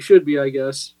 as she should be, I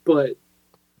guess. But,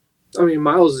 I mean,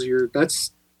 Miles is your...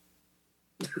 That's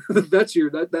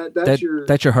your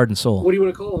heart and soul. What do you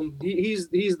want to call him? He's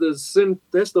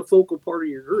that's the focal part of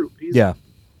your group. He's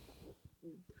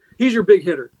your big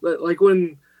hitter. Like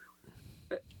when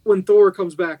Thor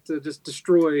comes back to just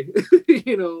destroy,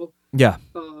 the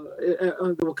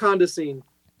Wakanda scene.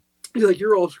 He's like,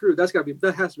 you're all screwed.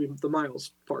 That has to be the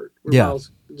Miles part. Where Miles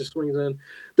just swings in.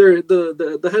 There,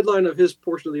 the headline of his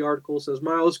portion of the article says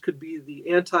Miles could be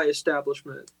the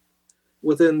anti-establishment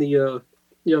within the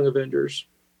Young Avengers.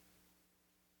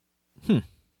 I'm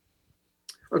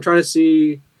trying to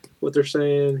see what they're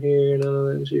saying here. None of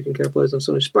them, so you can capitalize on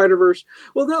Sony Spider-Verse.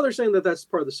 Well, now they're saying that that's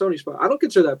part of the Sony Spider. I don't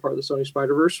consider that part of the Sony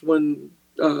Spider-Verse. When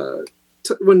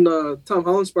Tom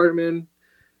Holland Spider-Man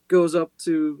goes up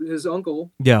to his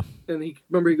uncle, and he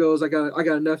goes, I got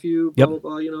a nephew. Blah, blah,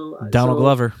 blah, Donald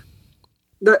Glover.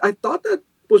 I thought that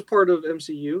was part of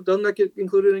MCU. Doesn't that get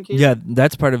included in canon? Yeah,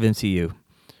 that's part of MCU.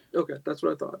 Okay, that's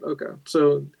what I thought. Okay,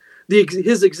 so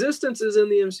his existence is in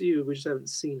the MCU. We just haven't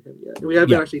seen him yet. We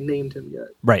haven't actually named him yet.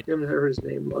 Right. We haven't heard his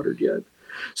name uttered yet.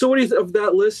 So what do you think of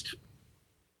that list?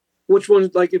 Which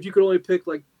one, like, if you could only pick,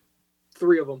 like,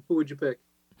 3 of them, who would you pick?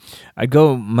 I'd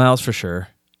go Miles for sure.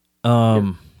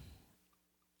 Man,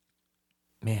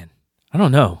 I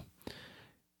don't know.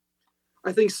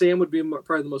 I think Sam would be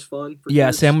probably the most fun.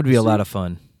 Sam would be a lot of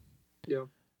fun. Yeah.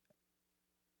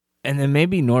 And then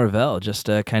maybe Norvell, just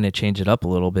to kind of change it up a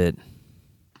little bit.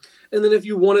 And then if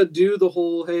you want to do the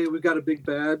whole, hey, we've got a big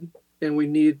bad, and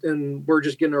we're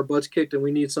just getting our butts kicked, and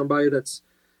we need somebody that's,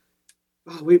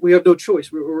 we have no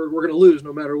choice. We're going to lose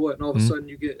no matter what. And all of a sudden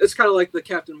it's kind of like the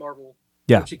Captain Marvel.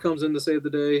 Yeah. When she comes in to save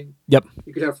the day. Yep.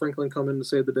 You could have Franklin come in to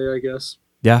save the day, I guess.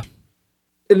 Yeah.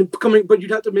 But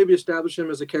you'd have to maybe establish him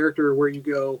as a character where you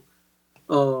go,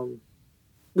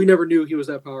 we never knew he was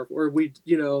that powerful, or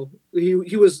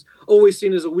he was always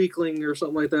seen as a weakling or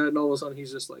something like that, and all of a sudden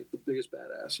he's just like the biggest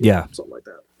badass. Something like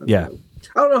that.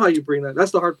 I don't know how you bring that.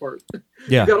 That's the hard part.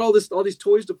 Yeah. You got all these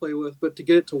toys to play with, but to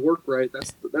get it to work right,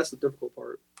 that's the difficult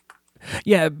part.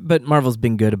 Yeah, but Marvel's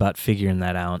been good about figuring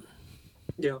that out.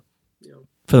 Yeah.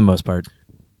 For the most part.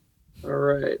 All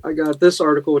right, I got this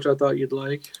article which I thought you'd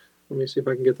like. Let me see if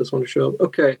I can get this one to show up.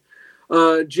 Okay.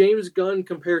 James Gunn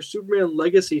compares Superman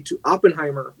Legacy to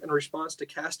Oppenheimer in response to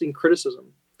casting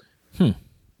criticism.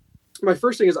 My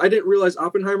first thing is I didn't realize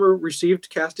Oppenheimer received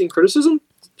casting criticism.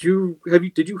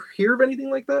 Did you hear of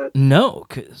anything like that? No,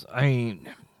 because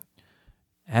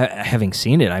having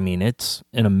seen it, it's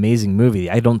an amazing movie.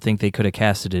 I don't think they could have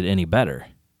casted it any better.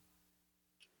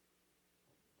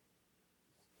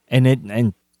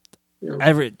 And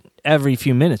every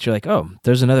few minutes you're like, oh,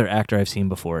 there's another actor I've seen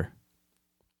before.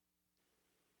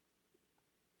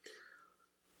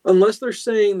 Unless they're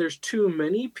saying there's too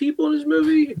many people in this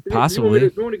movie. Possibly.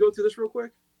 Do you want to go through this real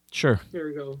quick? Sure. Here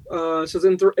we go. It says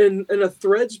in a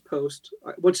Threads post.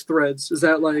 What's Threads? Is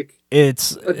that like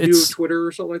it's new Twitter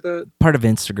or something like that? Part of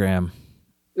Instagram.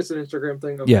 It's an Instagram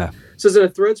thing. Okay. Yeah. It says in a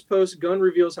Threads post, Gunn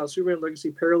reveals how Superman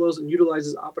Legacy parallels and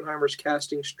utilizes Oppenheimer's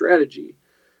casting strategy.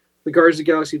 The Guardians of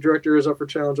the Galaxy director is up for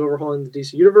challenge overhauling the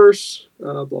DC universe.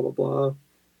 Blah blah blah.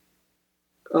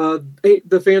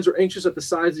 The fans are anxious at the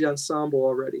size of the ensemble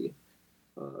already.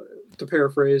 To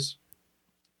paraphrase,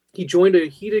 he joined a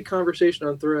heated conversation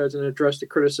on Threads and addressed the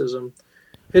criticism.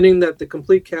 hinting that the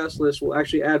complete cast list will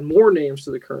actually add more names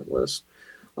to the current list.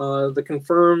 That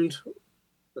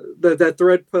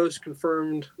thread post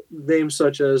confirmed names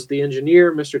such as The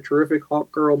Engineer, Mr. Terrific,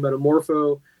 Hawkgirl,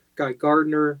 Metamorpho, Guy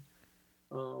Gardner.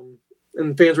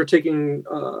 And fans were taking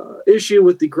issue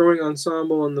with the growing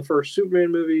ensemble in the first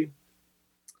Superman movie.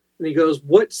 And he goes,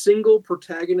 what single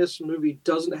protagonist movie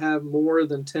doesn't have more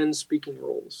than 10 speaking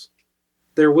roles?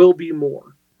 There will be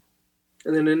more.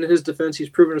 And then in his defense, he's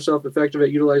proven himself effective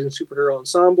at utilizing superhero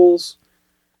ensembles,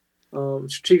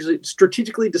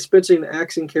 strategically dispensing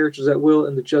acting characters at will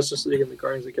in the Justice League and the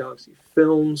Guardians of the Galaxy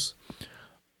films.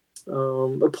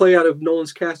 A play out of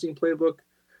Nolan's casting playbook.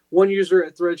 One user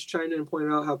at Threads chimed in and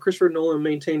pointed out how Christopher Nolan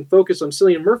maintained focus on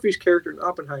Cillian Murphy's character in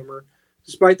Oppenheimer,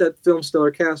 despite that film's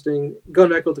stellar casting.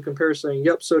 Gunn echoed the comparison, saying,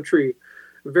 yep, so true.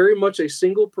 Very much a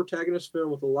single protagonist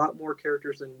film with a lot more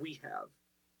characters than we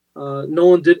have.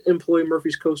 Nolan did employ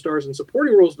Murphy's co-stars in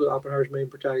supporting roles with Oppenheimer's main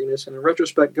protagonist, and in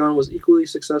retrospect, Gunn was equally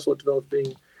successful at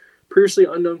developing previously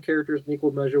unknown characters in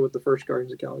equal measure with the first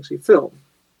Guardians of the Galaxy film.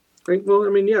 Right? Well, I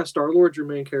mean, yeah, Star-Lord's your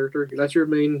main character. That's your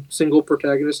main single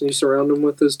protagonist, and you surround him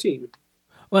with his team.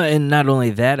 Well, and not only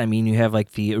that, I mean, you have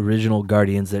like the original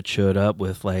Guardians that showed up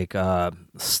with like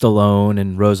Stallone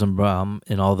and Rosenbaum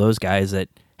and all those guys that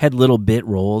had little bit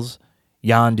roles.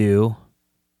 Yondu.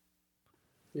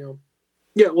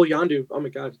 Yeah, well, Yondu. Oh my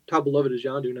God, how beloved is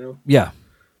Yondu now? Yeah.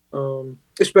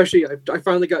 Especially, I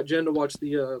finally got Jen to watch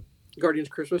the Guardians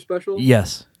Christmas special.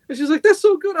 Yes. And she's like, "That's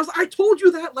so good." I told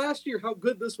you that last year how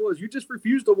good this was. You just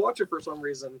refused to watch it for some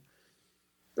reason.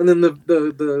 And then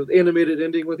the animated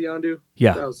ending with Yondu.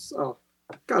 Yeah. That was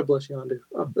God bless Yondu.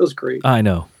 Oh, that was great. I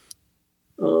know.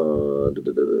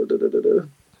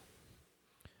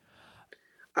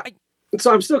 So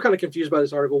I'm still kind of confused by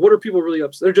this article. What are people really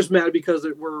upset? They're just mad because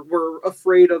we're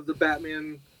afraid of the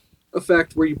Batman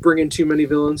effect where you bring in too many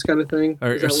villains kind of thing.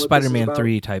 Or Spider-Man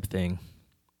 3 type thing.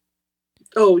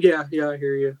 Oh, yeah, I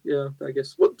hear you. Yeah, I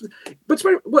guess. What?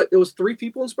 It was 3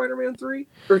 people in Spider-Man 3?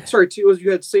 Or, sorry, 2.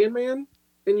 You had Sandman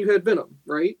and you had Venom,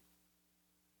 right?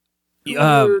 Who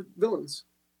were villains?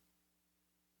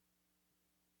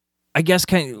 I guess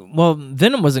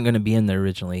Venom wasn't going to be in there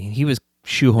originally. He was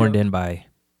shoehorned in by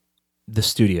the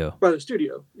studio. By the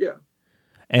studio, yeah.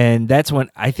 And that's when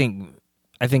I think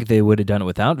if they would have done it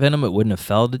without Venom, it wouldn't have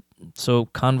felt so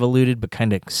convoluted, but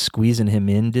kind of squeezing him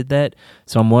in did that.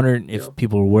 So I'm wondering if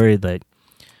people were worried, like,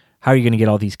 how are you going to get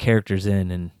all these characters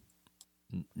in and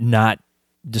not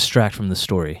distract from the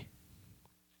story?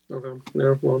 Okay.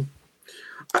 No,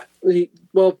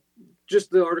 well,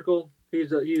 just the article.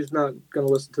 He's not going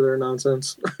to listen to their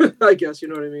nonsense. I guess, you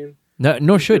know what I mean? No,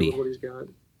 nor should he. What he's got.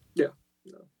 Yeah.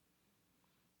 No.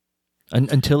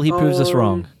 Until he proves us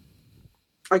wrong.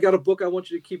 I got a book I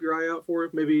want you to keep your eye out for.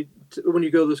 Maybe when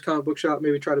you go to this comic book shop,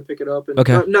 maybe try to pick it up and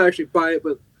not actually buy it,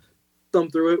 but thumb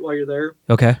through it while you're there.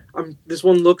 Okay. This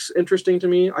one looks interesting to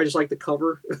me. I just like the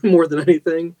cover more than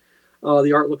anything.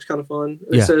 The art looks kind of fun.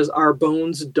 It says "Our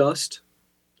Bones Dust,"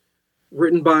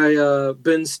 written by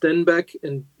Ben Stenbeck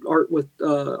and art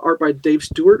by Dave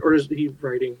Stewart. Or is he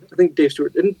writing? I think Dave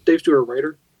Stewart. Isn't Dave Stewart a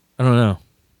writer? I don't know. I'm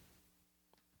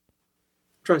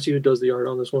trying to see who does the art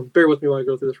on this one. Bear with me while I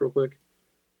go through this real quick.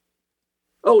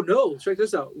 Oh, no. Check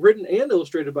this out. Written and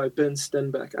illustrated by Ben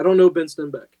Stenbeck. I don't know Ben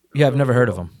Stenbeck. Yeah, I've never heard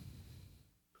of him.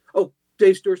 Oh,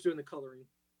 Dave Stewart's doing the coloring.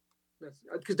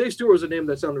 Because Dave Stewart was a name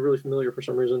that sounded really familiar for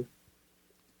some reason.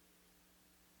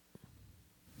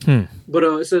 But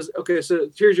it says, okay, so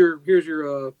here's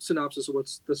your synopsis of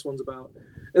what this one's about.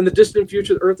 In the distant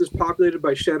future, the Earth is populated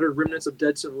by shattered remnants of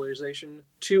dead civilization,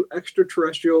 2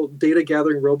 extraterrestrial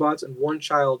data-gathering robots, and 1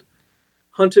 child,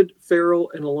 hunted,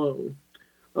 feral, and alone.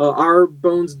 Our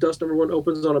Bones Dust #1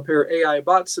 opens on a pair of AI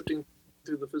bots sifting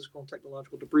through the physical and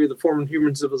technological debris of the former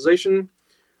human civilization.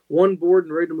 One bored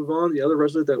and ready to move on, the other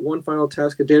resolute that one final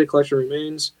task of data collection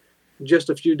remains. Just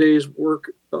a few days worth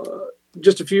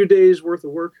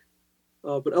of work.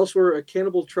 But elsewhere, a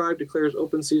cannibal tribe declares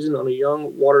open season on a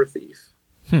young water thief.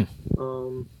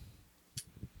 I'm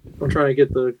trying to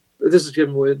get this is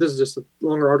giving away. This is just a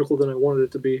longer article than I wanted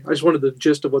it to be. I just wanted the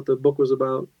gist of what the book was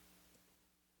about.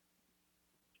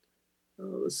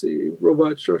 Let's see.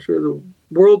 Robot structure. The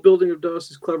world building of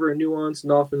Dust is clever and nuanced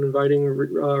and often inviting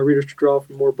readers to draw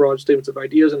from more broad statements of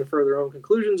ideas and infer their own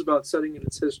conclusions about setting and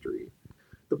its history.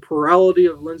 The plurality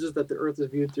of lenses that the Earth is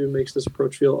viewed through makes this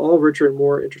approach feel all richer and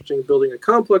more interesting, building a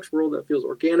complex world that feels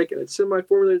organic in its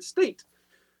semi-formulated state.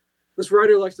 This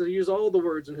writer likes to use all the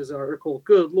words in his article.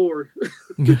 Good Lord.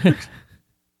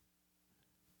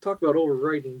 Talk about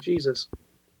overwriting. Jesus.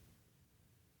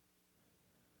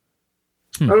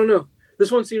 I don't know.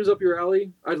 This one seems up your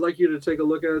alley. I'd like you to take a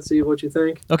look at it, see what you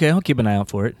think. Okay, I'll keep an eye out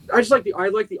for it. I like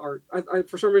the art. I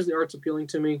for some reason the art's appealing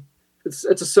to me. It's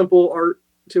a simple art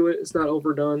to it. It's not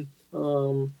overdone.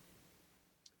 The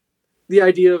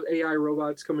idea of AI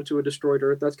robots coming to a destroyed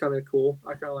Earth, that's kind of cool.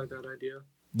 I kind of like that idea.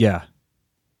 Yeah.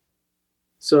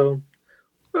 So,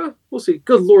 we'll see.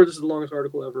 Good Lord, this is the longest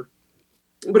article ever.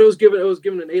 But it was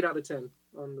given an 8 out of 10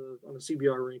 on the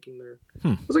CBR ranking there.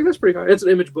 I was like, that's pretty high. It's an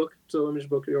image book, so image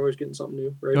book, you're always getting something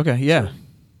new, right? Okay, yeah.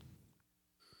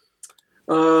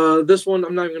 This one,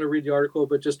 I'm not even going to read the article,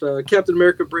 but just Captain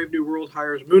America Brave New World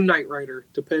hires Moon Knight writer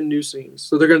to pen new scenes.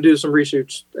 So they're going to do some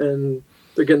reshoots, and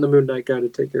they're getting the Moon Knight guy to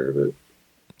take care of it.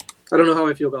 I don't know how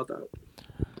I feel about that.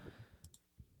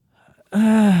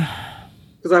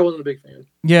 Because I wasn't a big fan.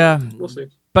 Yeah. We'll see.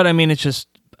 But, I mean, it's just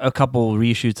a couple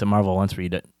reshoots that Marvel once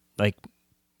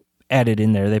added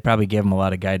in there. They probably gave them a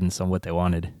lot of guidance on what they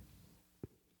wanted.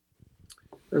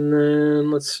 And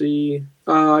then, let's see.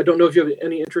 I don't know if you have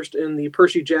any interest in the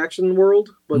Percy Jackson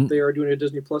world, but they are doing a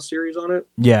Disney Plus series on it.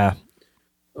 Yeah.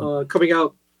 Coming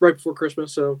out right before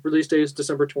Christmas, so release date is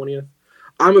December 20th.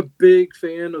 I'm a big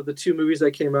fan of the 2 movies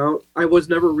that came out. I was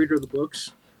never a reader of the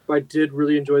books, but I did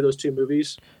really enjoy those 2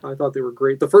 movies. I thought they were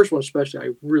great. The first one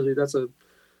especially,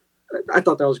 I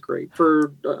thought that was great.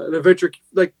 For an adventure,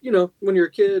 when you're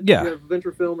a kid, you have an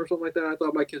adventure film or something like that, I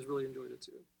thought my kids really enjoyed it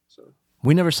too. So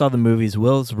we never saw the movies.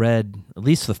 Will's read at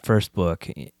least the first book,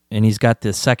 and he's got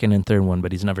the second and third one,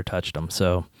 but he's never touched them.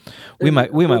 So we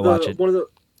might watch it.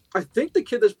 I think the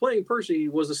kid that's playing Percy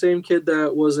was the same kid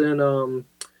that was in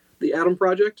the Atom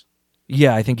Project.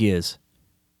 Yeah, I think he is.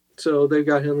 So they've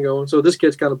got him going. So this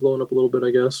kid's kind of blowing up a little bit,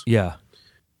 I guess. Yeah.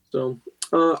 So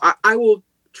I will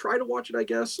try to watch it, I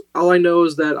guess. All I know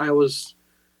is that I was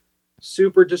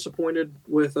super disappointed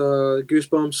with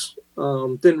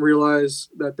Goosebumps. Didn't realize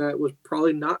that was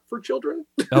probably not for children.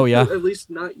 Oh, yeah? At least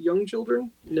not young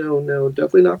children. No,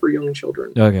 definitely not for young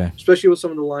children. Okay. Especially with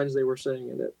some of the lines they were saying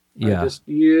in it. Yeah.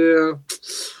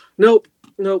 Nope,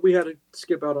 we had to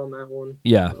skip out on that one.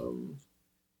 Yeah.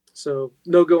 So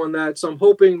no go on that. So I'm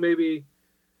hoping maybe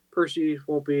Percy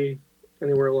won't be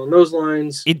anywhere along those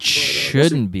lines. It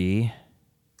shouldn't be.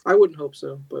 I wouldn't hope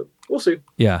so, but we'll see.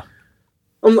 Yeah.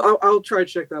 I'll try to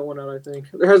check that one out, I think.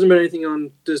 There hasn't been anything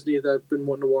on Disney that I've been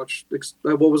wanting to watch.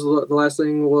 What was the last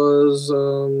thing was...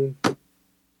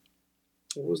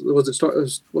 Was it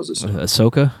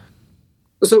Ahsoka?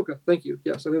 Ahsoka, thank you.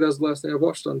 Yes, I think that was the last thing I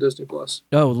watched on Disney Plus.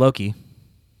 Oh, Loki.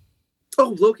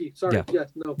 Oh, Loki. Sorry. Yeah.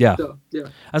 Yes. No. Yeah. Yeah.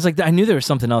 I was like, I knew there was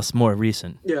something else more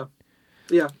recent. Yeah.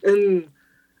 And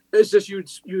it's just you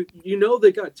know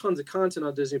they got tons of content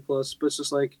on Disney Plus, but it's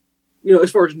just like,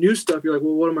 as far as new stuff, you're like,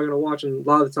 well, what am I going to watch? And a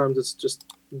lot of the times it's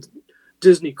just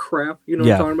Disney crap. You know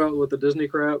what I'm talking about with the Disney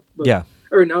crap? But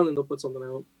every now and then they'll put something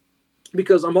out.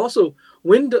 Because I'm also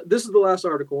this is the last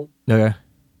article. Okay.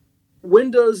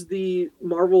 When does the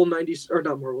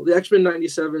the X-Men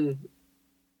 97?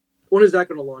 When is that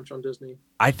going to launch on Disney?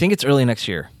 I think it's early next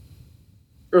year.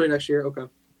 Early next year, okay.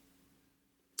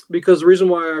 Because the reason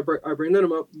why I bring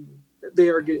them up, they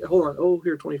are getting. Hold on. Oh,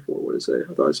 here 24. What did it say?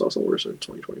 I thought I saw somewhere it said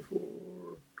 2024.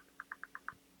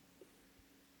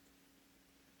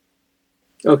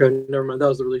 Okay, never mind. That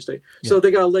was the release date. Yeah. So they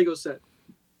got a Lego set.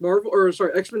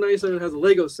 X-Men 97 has a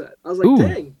Lego set. I was like,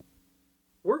 dang.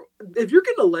 If you're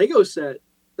getting a Lego set,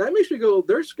 that makes me go,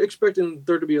 they're expecting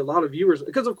there to be a lot of viewers.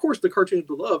 Because, of course, the cartoon's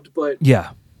beloved, but...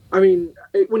 Yeah. I mean,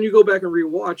 when you go back and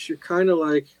rewatch, you're kind of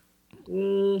like,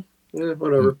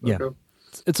 whatever. Yeah. Okay.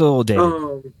 It's a little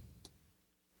dated.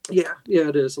 Yeah,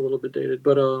 it is a little bit dated.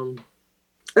 But,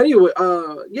 anyway,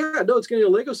 it's getting a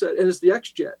Lego set, and it's the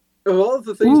X-Jet. Of all of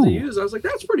the things to use, I was like,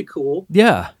 that's pretty cool.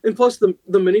 Yeah. And plus the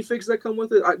minifigs that come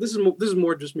with it. This is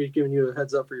more just me giving you a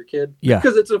heads up for your kid. Yeah.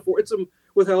 Because it's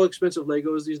with how expensive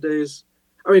Lego is these days.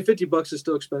 I mean, $50 is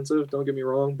still expensive. Don't get me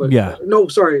wrong, but no,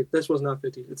 sorry, this was not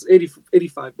 50. It's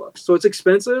 $85. So it's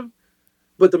expensive,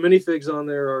 but the minifigs on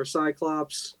there are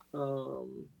Cyclops. Oh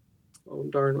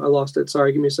darn, I lost it.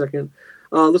 Sorry, give me a second.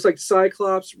 Looks like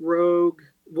Cyclops, Rogue,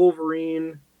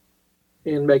 Wolverine,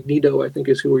 and Magneto, I think,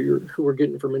 is who we're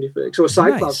getting for minifigs. So a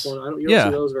Cyclops one, you don't see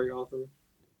those very often.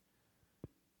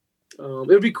 It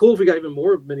would be cool if we got even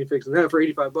more minifigs than that. For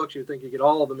 $85, you'd think you get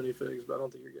all of the minifigs, but I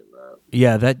don't think you're getting that.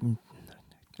 Yeah,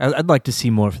 I'd like to see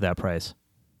more for that price.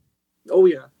 Oh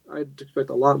yeah, I'd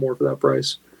expect a lot more for that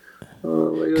price.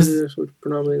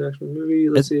 Predominantly an X-Men movie.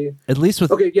 Let's see. At least with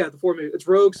the 4 movies. It's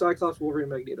Rogue, Cyclops, Wolverine,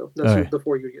 Magneto. That's the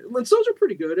 4 you get. And those are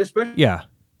pretty good, especially. Yeah.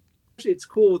 Actually, it's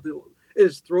cool with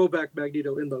is throwback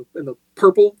Magneto in the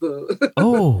purple.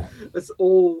 It's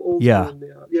old. Yeah.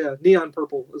 Neon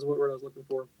purple is what word I was looking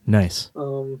for. Nice.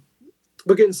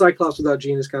 But getting Cyclops without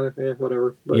Jean is kind of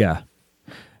whatever. But Yeah.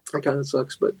 That kind of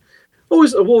sucks. But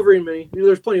always a Wolverine mini.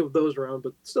 There's plenty of those around,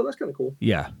 but still, that's kind of cool.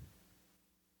 Yeah.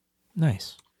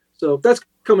 Nice. So that's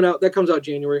coming out. That comes out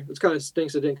January. It's kind of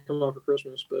stinks it didn't come out for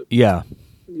Christmas, but yeah,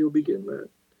 you'll be getting that.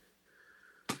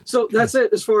 So that's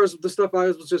it as far as the stuff I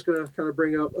was just going to kind of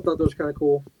bring up. I thought that was kind of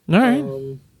cool. All right.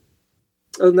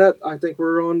 Other than that, I think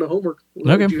we're on to homework.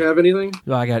 Okay. Do you have anything?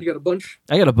 Well, you got a bunch?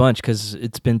 I got a bunch because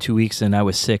it's been 2 weeks and I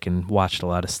was sick and watched a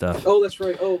lot of stuff. Oh, that's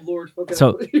right. Oh, Lord. Okay.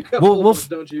 So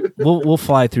don't you? we'll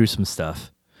fly through some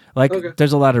stuff. Like,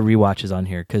 there's a lot of rewatches on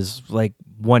here because, like,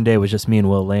 one day was just me and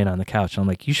Will laying on the couch. And I'm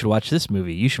like, you should watch this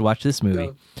movie. You should watch this movie.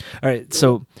 Yeah. All right.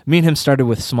 So me and him started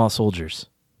with Small Soldiers.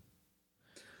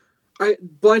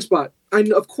 Blind Spot.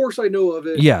 Of course I know of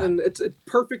it. Yeah. And it's a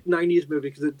perfect 90s movie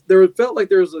because there felt like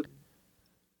there was a...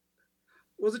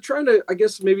 Was it trying to, I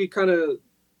guess, maybe kind of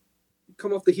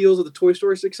come off the heels of the Toy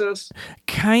Story success?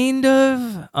 Kind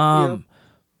of.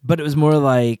 But it was more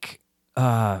like...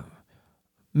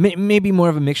 maybe more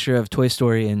of a mixture of Toy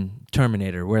Story and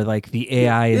Terminator, where like the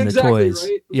AI and the toys.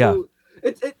 Right? Yeah. So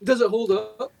does it hold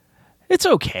up? It's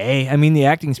okay. I mean, the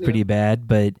acting's pretty bad,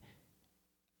 but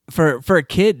for a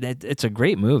kid, it's a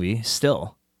great movie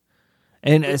still,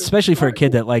 and especially for a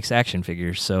kid that likes action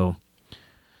figures. So,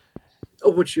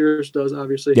 which yours does,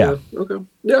 obviously. Yeah. Okay.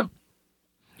 Yeah.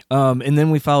 And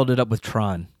then we followed it up with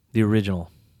Tron, the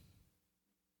original.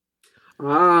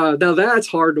 Now that's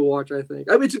hard to watch, I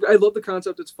think. I mean, I love the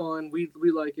concept. It's fun. We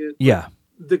like it. Yeah.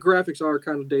 The graphics are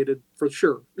kind of dated for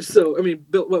sure. So, I mean,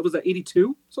 what was that,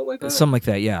 82? Something like that? Something like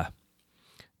that, yeah.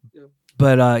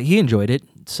 But he enjoyed it.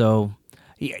 So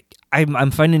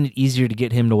I'm finding it easier to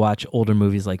get him to watch older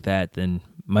movies like that than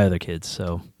my other kids.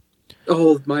 So.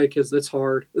 Oh, my kids, that's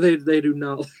hard. They do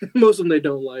not. Most of them they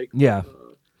don't like. Yeah.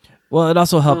 Well, it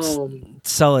also helps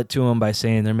sell it to them by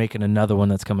saying they're making another one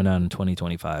that's coming out in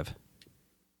 2025.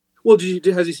 Well,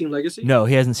 has he seen Legacy? No,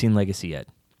 he hasn't seen Legacy yet.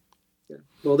 Yeah.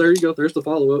 Well, there you go. There's the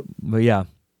follow-up. But yeah.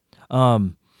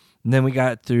 And then we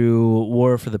got through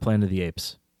War for the Planet of the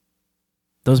Apes.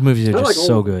 Those movies are just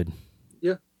so good.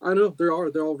 Yeah, I know. They're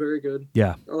all very good.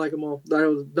 Yeah. I like them all. I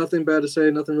have nothing bad to say,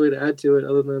 nothing really to add to it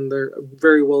other than they're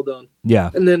very well done.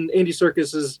 Yeah. And then Andy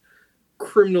Serkis is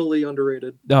criminally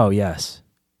underrated. Oh, yes.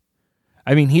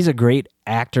 I mean, he's a great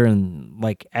actor in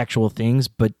like actual things,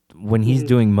 but when he's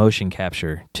doing motion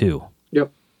capture too.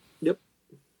 Yep.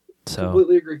 So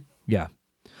completely agree. Yeah.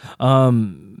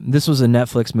 This was a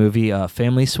Netflix movie,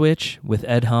 Family Switch, with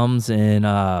Ed Helms and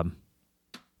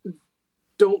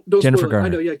don't Jennifer Garner. I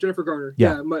know, yeah, Jennifer Garner.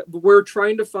 Yeah. We're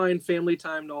trying to find family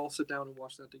time to all sit down and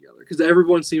watch that together because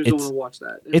everyone seems to want to watch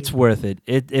that. And it's worth it.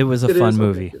 It was a fun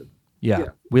movie. Okay, yeah,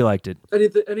 we liked it.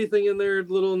 Anything in there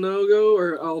little no-go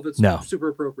or all of it's super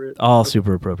appropriate? All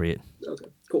super appropriate. Okay,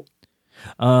 cool.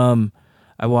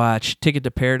 I watched Ticket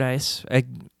to Paradise.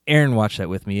 Aaron watched that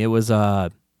with me. It was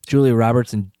Julia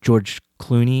Roberts and George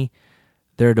Clooney.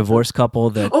 They're a divorced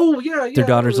couple that their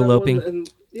daughter's eloping.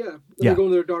 They're going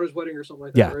to their daughter's wedding or something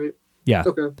like that, right? Yeah.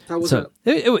 Okay. How was that?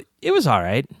 It was all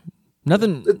right.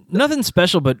 Nothing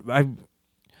special, but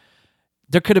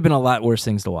there could have been a lot worse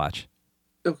things to watch.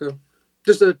 Okay.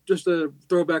 Just a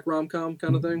throwback rom-com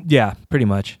kind of thing? Yeah, pretty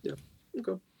much. Yeah.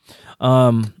 Okay.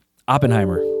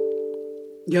 Oppenheimer.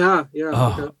 Yeah.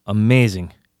 Oh, okay.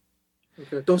 Amazing.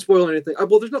 Okay. Don't spoil anything.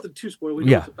 Well, there's nothing to spoil. We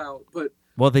know what it's about, but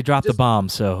they dropped the bomb,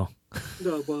 so.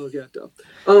 No, well, yeah.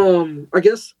 I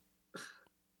guess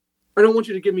I don't want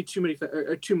you to give me too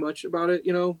much about it.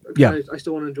 You know. Yeah. I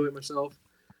still want to enjoy it myself.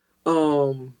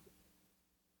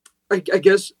 I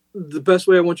guess the best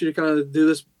way I want you to kind of do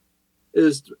this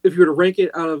is if you were to rank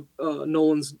it out of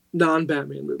Nolan's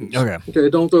non-Batman movies. Okay.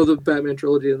 Don't throw the Batman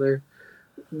trilogy in there.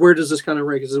 Where does this kind of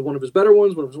rank? Is it one of his better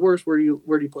ones? One of his worst? Where do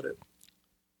you put it?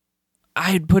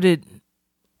 I'd put it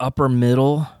upper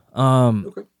middle.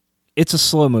 Okay. It's a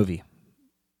slow movie.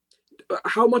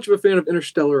 How much of a fan of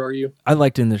Interstellar are you? I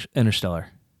liked Interstellar.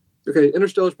 Okay,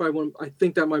 Interstellar's probably one. I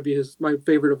think that might be my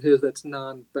favorite of his. That's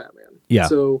non-Batman. Yeah.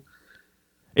 So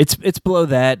it's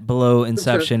below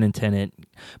Inception and Tenet,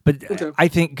 but I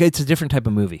think it's a different type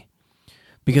of movie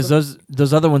because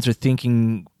those other ones are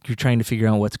thinking you're trying to figure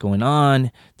out what's going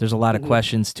on. There's a lot of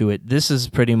questions to it. This is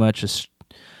pretty much a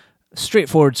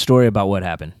straightforward story about what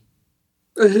happened.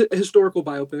 A historical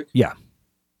biopic. Yeah.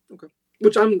 Okay.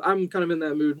 Which I'm kind of in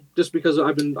that mood just because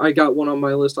I got one on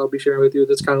my list I'll be sharing with you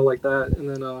that's kind of like that, and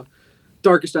then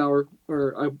Darkest Hour,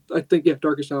 or I think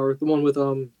Darkest Hour, the one with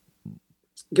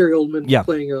Gary Oldman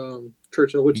playing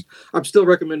Churchill, which I'm still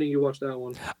recommending you watch that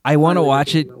one. I want to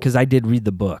watch it because I did read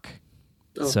the book,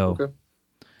 okay.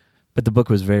 But the book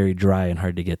was very dry and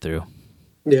hard to get through.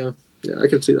 Yeah, I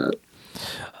can see that.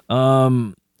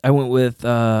 I went with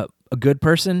A Good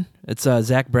Person. It's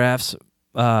Zach Braff's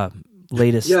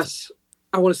latest. Yes,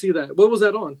 I want to see that. What was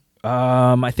that on?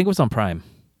 I think it was on Prime.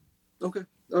 Okay,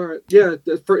 all right. Yeah,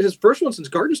 for his first one since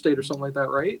Garden State or something like that,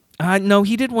 right? No,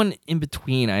 he did one in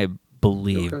between, I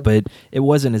believe, Okay. but it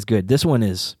wasn't as good. This one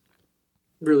is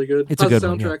really good. It's a good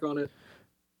one. Soundtrack on it.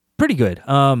 Pretty good.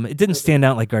 It didn't stand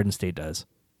out like Garden State does.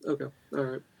 Okay, all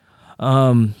right.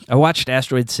 I watched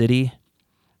Asteroid City.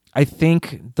 I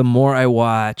think the more I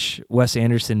watch Wes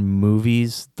Anderson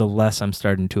movies, the less I'm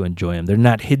starting to enjoy them. They're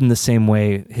not hidden the same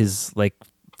way his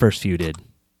first few did.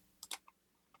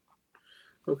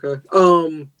 Okay.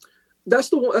 That's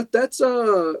the one. That's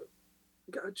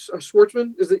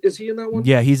Schwartzman. Is he in that one?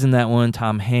 Yeah, he's in that one.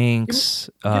 Tom Hanks.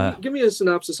 Give me a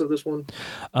synopsis of this one.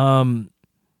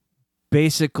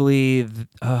 Basically,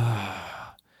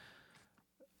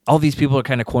 all these people are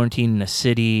kind of quarantined in a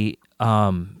city.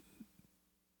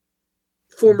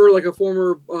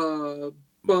 Former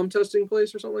bomb testing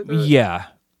place or something like that? Yeah.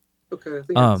 Okay, I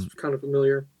think it's kind of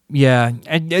familiar. Yeah,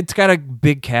 and it's got a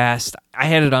big cast. I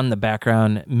had it on the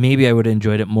background. Maybe I would have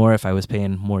enjoyed it more if I was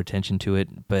paying more attention to it,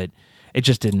 but it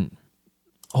just didn't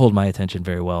hold my attention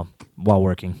very well while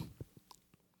working.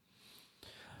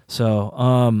 So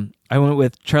I went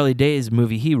with Charlie Day's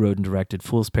movie he wrote and directed,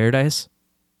 Fool's Paradise.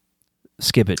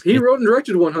 Skip it. He wrote and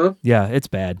directed one, huh? Yeah, it's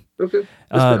bad. Okay.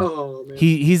 Oh man.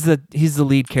 He's the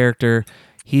lead character.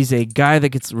 He's a guy that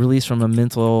gets released from a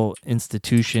mental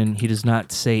institution. He does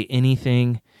not say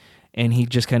anything, and he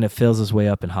just kind of fails his way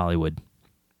up in Hollywood.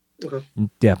 Okay.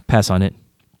 Yeah, pass on it.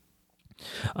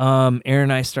 Aaron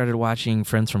and I started watching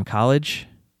Friends from College.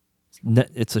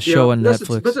 It's a show on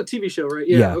Netflix. That's a TV show, right?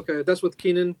 Yeah. Okay. That's with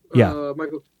Keenan. Yeah.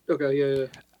 Michael. Okay.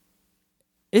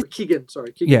 Yeah. Keegan.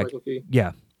 Sorry. Keegan. Yeah. Michael Key.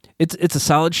 Yeah. It's a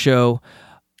solid show.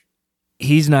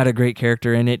 He's not a great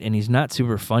character in it, and he's not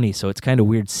super funny, so it's kind of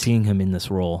weird seeing him in this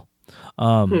role.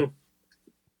 But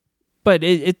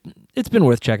it's been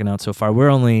worth checking out so far. We're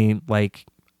only I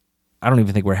don't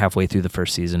even think we're halfway through the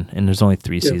first season, and there's only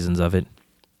 3 seasons of it.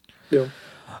 Yeah.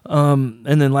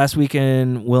 And then last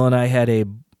weekend, Will and I had a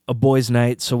boys'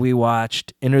 night, so we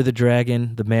watched Enter the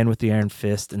Dragon, The Man with the Iron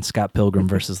Fist, and Scott Pilgrim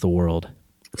versus the World.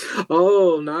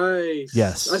 Oh, nice.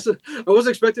 Yes. I was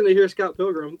expecting to hear Scott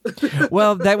Pilgrim.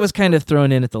 Well, that was kind of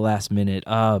thrown in at the last minute.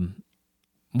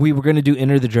 We were going to do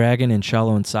Enter the Dragon and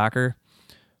Shallow and Soccer,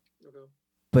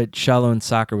 but Shallow and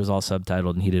Soccer was all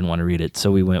subtitled, and he didn't want to read it,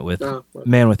 so we went with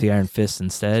Man with the Iron Fist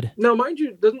instead. Now, mind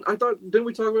you, didn't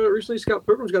we talk about it recently? Scott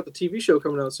Pilgrim's got the TV show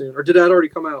coming out soon, or did that already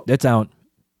come out? It's out,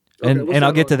 and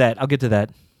I'll get to that. I'll get to that.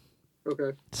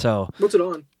 Okay. So what's it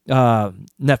on?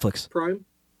 Netflix. Prime.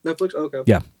 Netflix. Okay.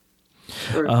 Yeah.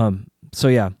 All right. So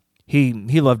yeah, he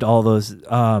loved all those.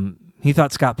 He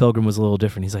thought Scott Pilgrim was a little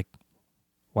different. He's like,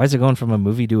 why is it going from a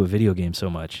movie to a video game so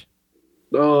much?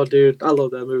 Oh, dude, I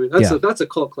love that movie. That's a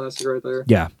cult classic right there.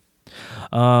 Yeah.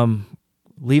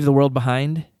 Leave the World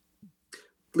Behind.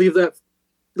 Leave that.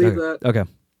 Okay.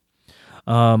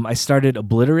 I started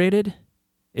Obliterated.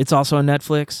 It's also on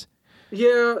Netflix.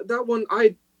 Yeah, that one.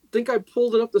 I think I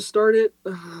pulled it up to start it.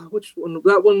 Which one?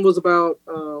 That one was about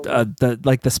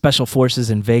the special forces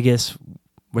in Vegas.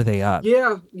 Were they up?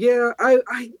 Yeah.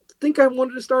 I think I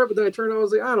wanted to start it, but then I turned. I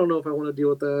was like, I don't know if I want to deal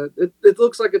with that. It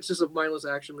looks like it's just a mindless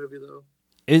action movie, though.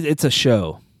 It's a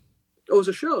show. Oh, it's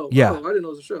a show. Yeah. Oh, I didn't know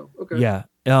it was a show. Okay. Yeah.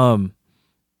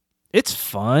 It's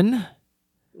fun.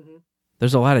 Mm-hmm.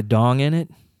 There's a lot of dong in it.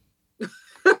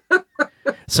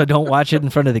 So don't watch it in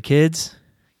front of the kids.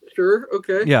 Sure.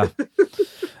 Okay. Yeah.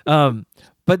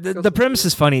 But the premise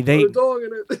is funny. They put a dog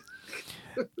in it.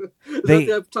 Is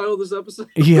that the title of this episode?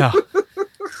 Yeah.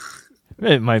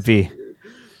 It might be.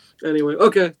 Anyway,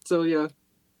 okay. So yeah.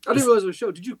 I didn't realize it was a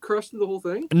show. Did you crush through the whole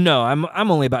thing? No,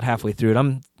 I'm only about halfway through it.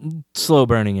 I'm slow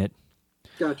burning it.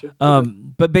 Gotcha.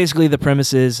 But basically the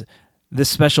premise is this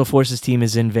special forces team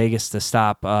is in Vegas to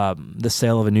stop the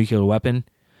sale of a nuclear weapon.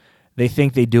 They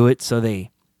think they do it, so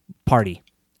they party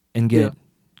and get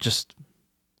just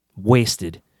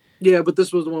wasted. Yeah, but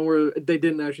this was the one where they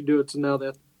didn't actually do it, so now they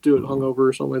have to do it hungover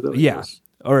or something like that. Yeah,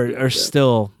 or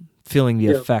still feeling the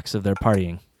effects of their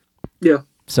partying. Yeah.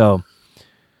 So...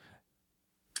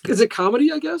 Is it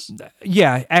comedy, I guess?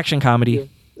 Yeah, action comedy.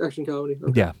 Yeah. Action comedy.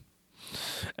 Okay. Yeah.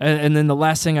 And then the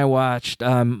last thing I watched,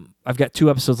 I've got 2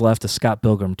 episodes left of Scott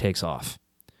Pilgrim Takes Off.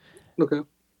 Okay.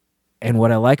 And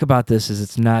what I like about this is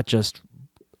it's not just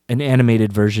an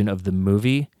animated version of the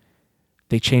movie.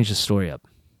 They changed the story up.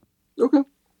 Okay.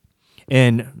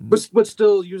 But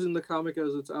still using the comic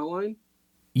as its outline?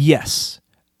 Yes.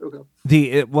 Okay.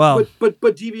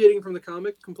 But deviating from the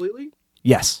comic completely?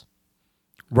 Yes.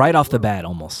 Right off the bat,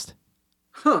 almost.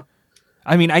 Huh.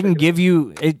 I mean, I can give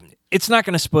you it. It's not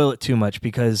going to spoil it too much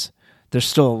because there's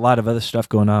still a lot of other stuff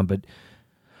going on. But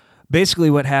basically,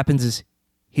 what happens is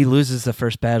he loses the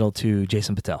first battle to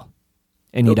Jason Patel,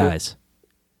 and he dies.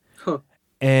 Huh.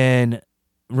 And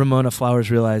Ramona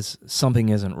Flowers realizes something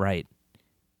isn't right,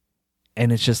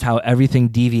 and it's just how everything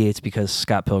deviates because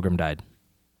Scott Pilgrim died.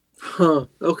 Huh.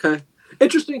 Okay.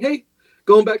 Interesting. Hey,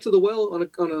 going back to the well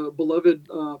on a beloved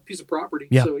piece of property.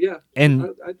 Yeah. So yeah.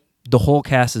 And the whole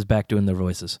cast is back doing their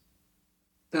voices.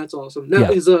 That's awesome.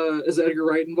 Now is Edgar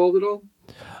Wright involved at all?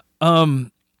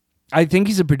 I think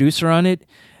he's a producer on it,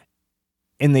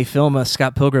 and they film a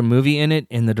Scott Pilgrim movie in it,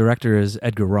 and the director is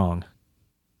Edgar Wrong.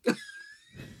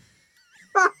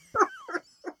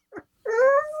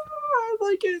 I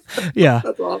like it. Yeah.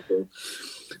 That's awesome.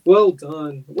 Well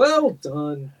done. Well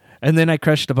done. And then I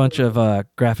crushed a bunch of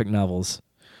graphic novels.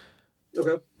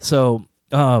 Okay. So,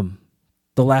 The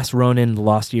Last Ronin, The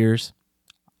Lost Years.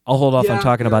 I'll hold off on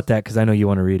talking about that because I know you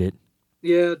want to read it.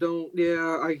 Yeah, don't.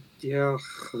 Yeah,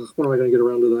 when am I going to get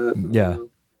around to that? Yeah.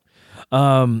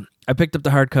 I picked up the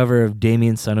hardcover of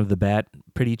Damien, Son of the Bat,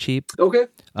 pretty cheap. Okay.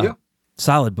 Yeah.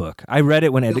 Solid book. I read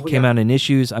it when it came out in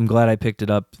issues. I'm glad I picked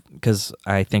it up because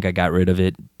I think I got rid of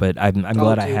it, but I'm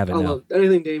glad I have it now.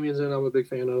 Anything Damien's in, I'm a big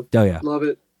fan of. Oh, yeah. Love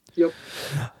it. Yep.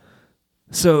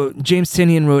 So James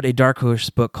Tynion wrote a Dark Horse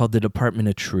book called The Department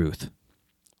of Truth.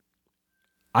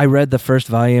 I read the first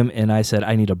volume and I said,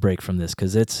 I need a break from this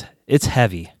because it's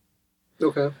heavy.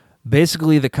 Okay.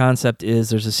 Basically, the concept is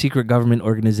there's a secret government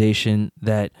organization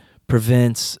that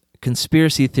prevents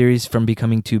conspiracy theories from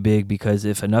becoming too big because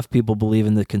if enough people believe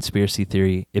in the conspiracy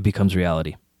theory, it becomes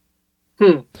reality.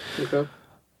 Okay.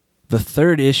 The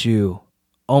third issue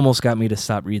almost got me to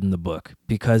stop reading the book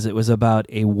because it was about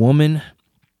a woman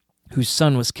whose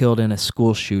son was killed in a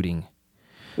school shooting.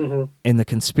 Mm-hmm. And the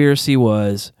conspiracy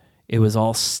was it was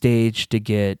all staged to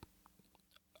get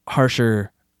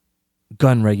harsher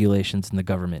gun regulations in the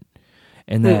government.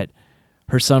 And that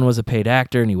her son was a paid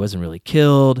actor and he wasn't really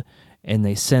killed. And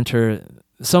they sent her,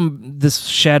 this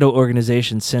shadow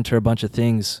organization sent her a bunch of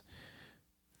things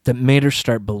that made her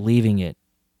start believing it.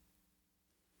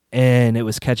 And it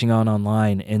was catching on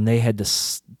online, and they had to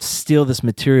steal this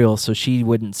material so she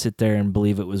wouldn't sit there and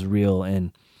believe it was real,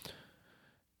 and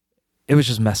it was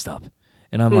just messed up.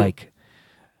 And I'm like,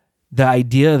 the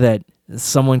idea that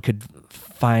someone could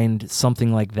find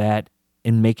something like that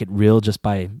and make it real just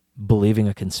by believing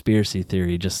a conspiracy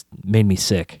theory just made me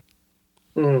sick.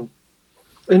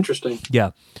 Interesting.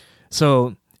 Yeah.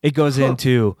 So it goes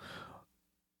into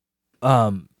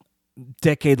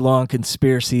decade-long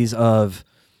conspiracies of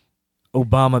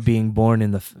Obama being born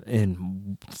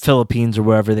in Philippines or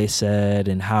wherever they said,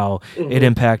 and how it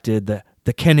impacted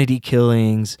the Kennedy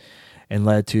killings and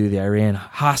led to the Iran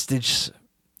hostage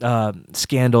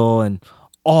scandal, and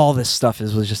all this stuff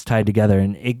was just tied together.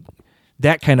 And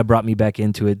that kind of brought me back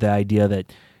into it, the idea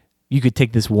that you could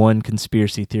take this one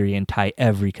conspiracy theory and tie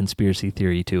every conspiracy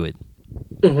theory to it.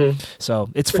 Mm-hmm. So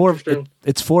it's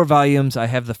four volumes. I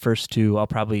have the first two. I'll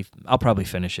probably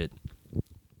finish it.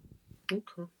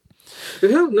 Okay.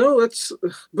 Yeah, no,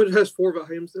 but it has 4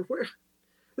 volumes.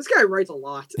 This guy writes a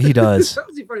lot. He does. How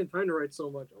is he finding time to write so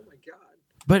much? Oh my god.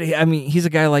 But I mean, he's a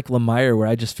guy like Lemire, where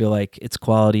I just feel like it's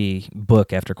quality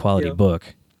book after quality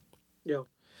book. Yeah.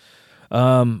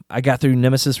 I got through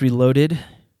Nemesis Reloaded.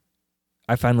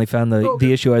 I finally found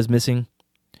the issue I was missing.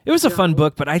 It was a fun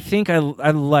book, but I think I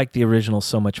like the original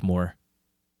so much more.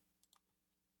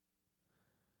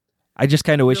 I just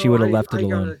kind of wish he would have left it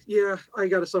alone. I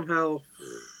gotta somehow.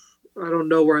 I don't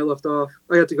know where I left off.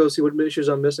 I have to go see what issues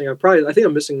I'm missing. I think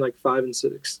I'm missing like 5 and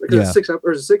 6. Like, it's 6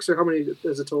 or is it 6 or how many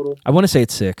is it total? I want to say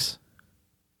it's 6.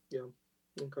 Yeah.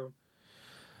 Okay.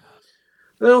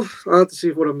 Well, I'll have to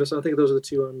see what I'm missing. I think those are the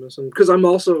 2 I'm missing because I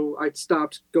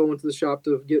stopped going to the shop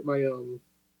to get my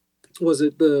was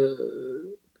it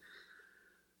the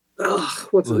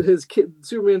his kid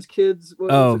Superman's kids?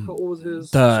 What was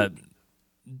his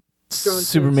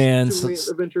Superman's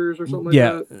Adventures or something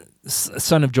like that.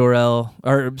 Son of Jor-El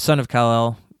or Son of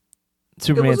Kal-El.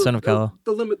 Superman, Son of Kal-El.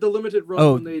 The limited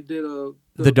run when they did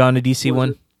the Dawn of DC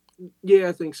one. Yeah,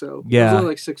 I think so. Yeah, it was only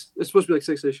like 6. It's supposed to be like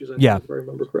 6 issues. I think, if I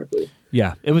remember correctly.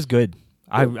 Yeah, it was good.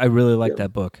 I really liked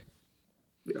that book.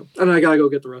 Yeah, and I gotta go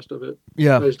get the rest of it.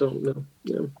 Yeah, I just don't know.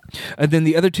 Yeah. And then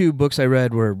the other 2 books I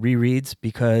read were rereads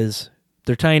because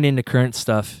they're tying into current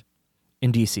stuff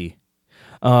in DC.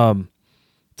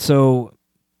 So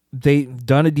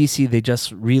Dawn of DC, they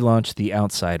just relaunched The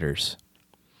Outsiders.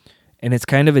 And it's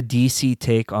kind of a DC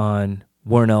take on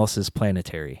Warren Ellis's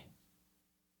Planetary.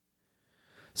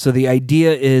 So the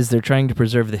idea is they're trying to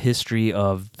preserve the history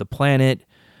of the planet,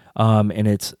 and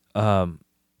it's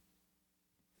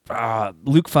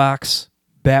Luke Fox,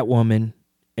 Batwoman,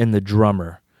 and the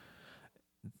drummer.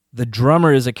 The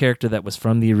drummer is a character that was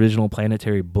from the original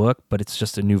Planetary book, but it's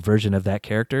just a new version of that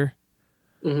character.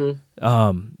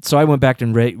 Mm-hmm. So I went back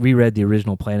and reread the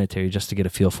original Planetary just to get a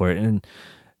feel for it, and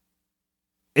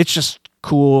it's just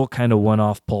cool, kind of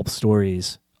one-off pulp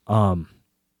stories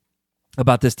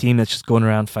about this team that's just going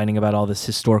around finding about all this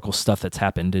historical stuff that's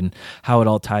happened and how it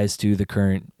all ties to the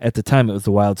current. At the time, it was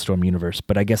the Wildstorm universe,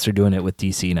 but I guess they're doing it with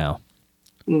DC now.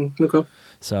 Okay.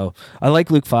 So I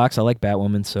like Luke Fox, I like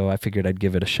Batwoman, so I figured I'd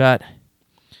give it a shot.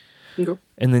 Okay.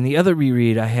 And then the other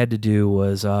reread I had to do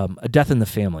was A Death in the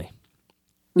Family.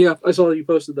 Yeah, I saw you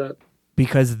posted that.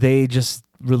 Because they just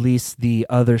released the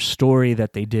other story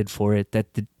that they did for it that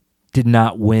did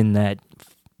not win that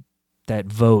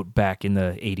vote back in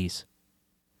the 80s.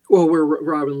 Well, where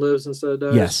Robin lives instead of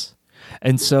dies. Yes.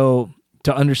 And so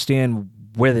to understand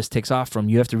where this takes off from,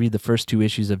 you have to read the first 2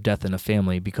 issues of Death in a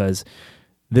Family, because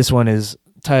this one is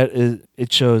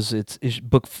it shows it's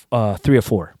book 3 or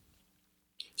 4.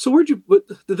 So did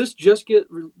this just get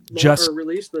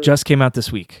released? Just came out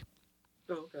this week.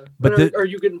 Oh, okay. But are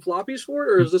you getting floppies for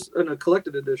it, or is this in a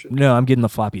collected edition? No, I'm getting the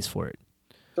floppies for it.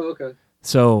 Oh, okay.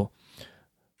 So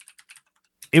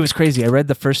it was crazy. I read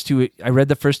the first 2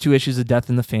 issues of Death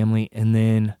in the Family, and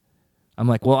then I'm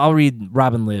like, well, I'll read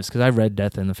Robin Lives, because I read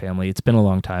Death in the Family. It's been a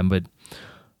long time,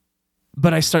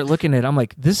 but I start looking at it, I'm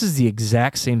like, this is the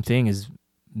exact same thing as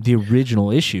the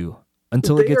original issue.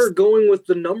 Until they are going with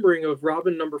the numbering of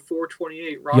Robin number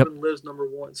 428, Robin Lives number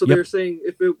 1. So they're saying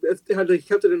if had they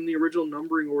kept it in the original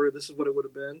numbering order, this is what it would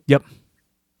have been. Yep.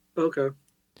 Okay.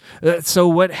 So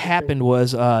what happened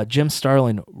was Jim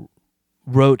Starlin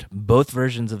wrote both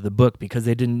versions of the book because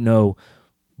they didn't know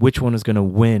which one was going to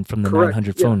win from the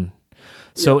 900 phone.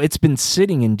 So it's been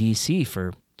sitting in DC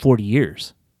for 40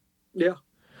 years. Yeah.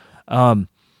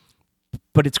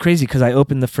 But it's crazy because I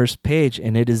opened the first page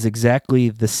and it is exactly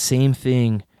the same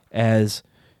thing as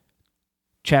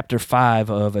chapter 5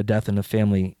 of A Death in the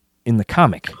Family in the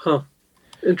comic. Huh.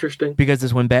 Interesting. Because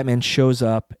it's when Batman shows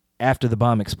up after the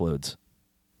bomb explodes.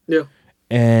 Yeah.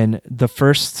 And the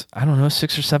first,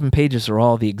 6 or 7 pages are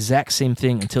all the exact same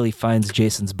thing until he finds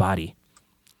Jason's body.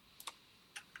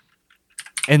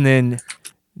 And then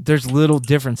there's little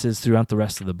differences throughout the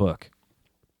rest of the book.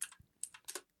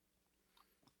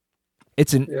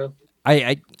 It's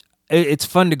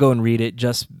fun to go and read it,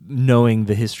 just knowing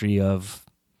the history of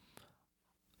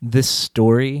this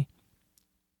story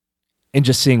and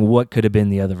just seeing what could have been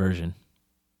the other version.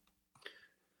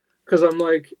 Because I'm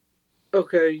like,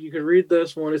 okay, you can read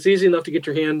this one. It's easy enough to get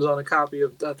your hands on a copy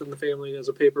of Death in the Family as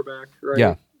a paperback, right?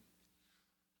 Yeah.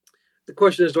 The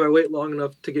question is, do I wait long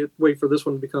enough to wait for this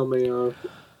one to become a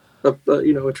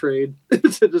trade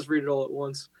to just read it all at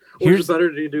once? Or is it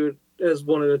better to do it as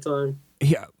one at a time?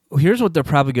 Yeah. Here's what they're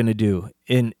probably going to do.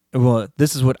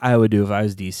 This is what I would do if I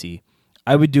was DC.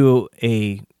 I would do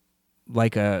a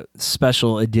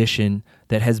special edition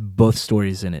that has both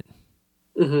stories in it.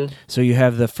 Mm-hmm. So you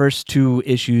have the first 2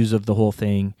 issues of the whole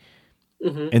thing,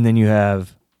 and then you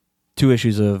have 2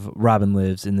 issues of Robin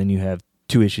Lives, and then you have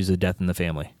 2 issues of Death in the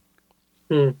Family.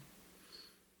 Is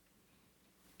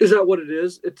that what it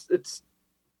is? It's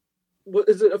what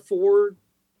is it, a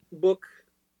 4-book?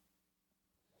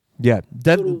 Yeah,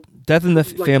 Death in the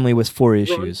Family was 4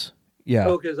 issues. Yeah.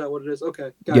 Okay, is that what it is?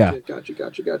 Okay, gotcha.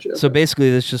 So Okay. basically,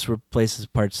 this just replaces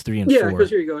parts 3 and 4. Yeah, because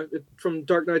here you go. From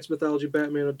Dark Knight's Mythology,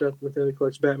 Batman of Death in the Family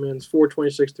collects Batman's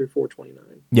 426 through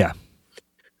 429. Yeah.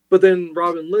 But then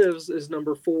Robin Lives is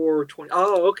number 420.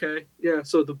 Oh, okay. Yeah,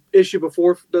 so the issue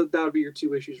before, that would be your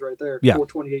 2 issues right there. Yeah.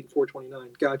 428 and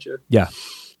 429. Gotcha. Yeah.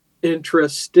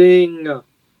 Interesting. I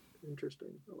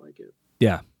like it.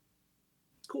 Yeah.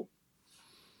 Cool.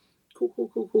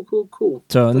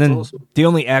 So, and That's then awesome. The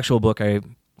only actual book I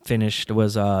finished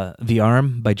was The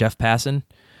Arm by Jeff Passan.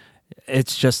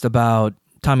 It's just about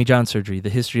Tommy John surgery, the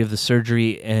history of the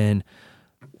surgery, and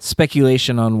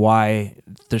speculation on why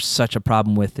there's such a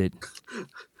problem with it.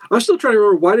 I'm still trying to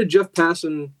remember, why did Jeff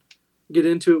Passan get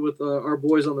into it with our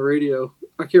boys on the radio?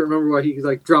 I can't remember why he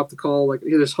dropped the call,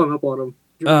 he just hung up on him.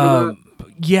 Do you remember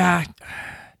that? Yeah.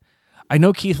 I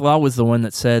know Keith Law was the one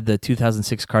that said the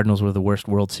 2006 Cardinals were the worst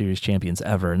World Series champions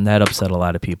ever, and that upset a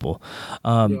lot of people.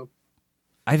 Yeah.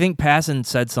 I think Passan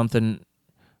said something.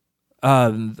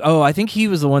 I think he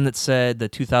was the one that said the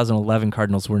 2011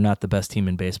 Cardinals were not the best team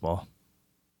in baseball.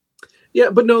 Yeah,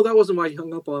 but no, that wasn't why he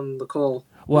hung up on the call.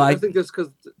 Well, I think that's because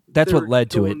that's what led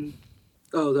to it.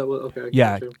 Oh, that was okay.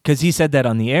 Yeah, Gotcha. because he said that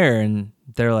on the air, and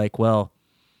they're like, well,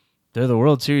 they're the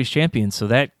World Series champions, so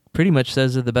that pretty much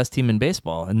says they're the best team in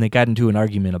baseball, and they got into an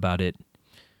argument about it.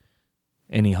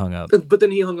 And he hung up. But then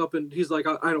he hung up and he's like,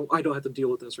 I don't have to deal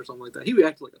with this or something like that. He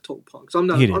acted like a total punk. So I'm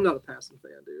not a passing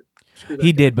fan, dude.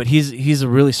 He did, but he's a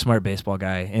really smart baseball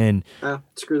guy. And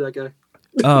screw that guy.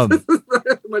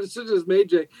 My decision is made,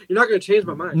 Jay. You're not going to change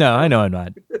my mind. No, I know I'm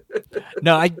not.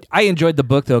 No, I enjoyed the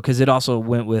book though because it also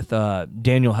went with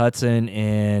Daniel Hudson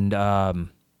and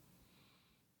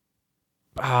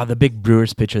the big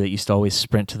Brewers pitcher that used to always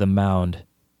sprint to the mound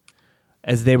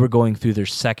as they were going through their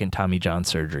second Tommy John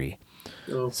surgery.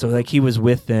 Oh. So like he was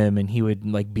with them and he would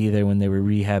like be there when they were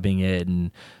rehabbing it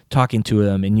and talking to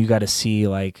them, and you got to see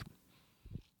like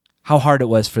how hard it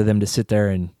was for them to sit there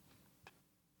and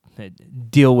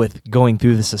deal with going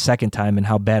through this a second time and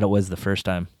how bad it was the first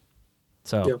time.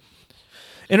 So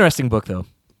interesting book though.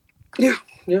 Yeah,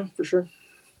 for sure.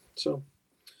 So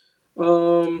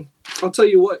I'll tell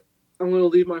you what, I'm going to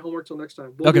leave my homework till next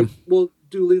time. We'll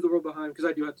Leave the World Behind because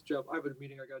I do have to jump. I have a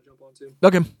meeting I got to jump on to.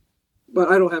 Okay. But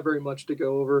I don't have very much to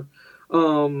go over.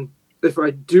 If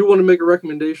I do want to make a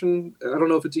recommendation, I don't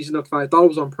know if it's easy enough to find. I thought it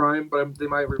was on Prime, but they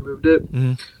might have removed it.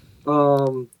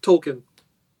 Mm-hmm. Tolkien.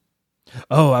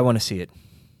 Oh, I want to see it.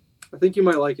 I think you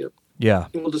might like it. Yeah.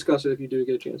 And we'll discuss it if you do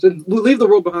get a chance. And Leave the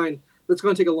World Behind, that's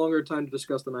going to take a longer time to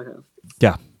discuss than I have.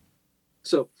 Yeah.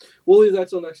 So we'll leave that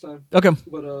till next time. Okay.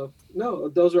 But no,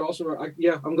 those are awesome.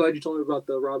 I'm glad you told me about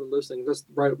the Robin List thing. That's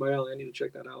right up my alley. I need to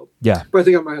check that out. Yeah. But I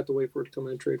think I might have to wait for it to come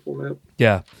in trade format.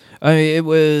 Yeah. I mean, it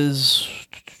was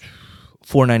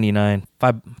 $4.99,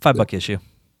 $5 issue.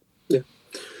 Yeah.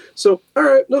 So, all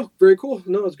right. No, very cool.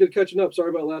 No, it's good catching up.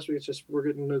 Sorry about last week. It's just we're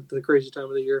getting to the crazy time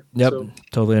of the year. Yep. So.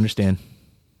 Totally understand.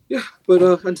 Yeah. But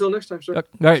until next time, sir. All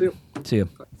right. See you.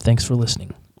 Thanks for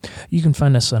listening. You can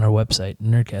find us on our website,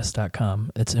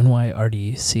 Nyrdcast.com. It's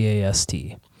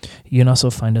NYRDCAST. You can also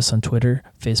find us on Twitter,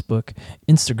 Facebook,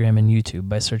 Instagram, and YouTube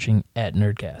by searching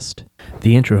 @Nyrdcast.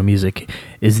 The intro music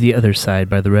is The Other Side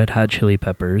by the Red Hot Chili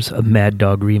Peppers, a Mad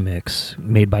Dog remix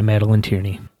made by Madeline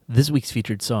Tierney. This week's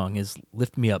featured song is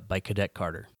Lift Me Up by Cadet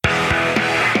Carter.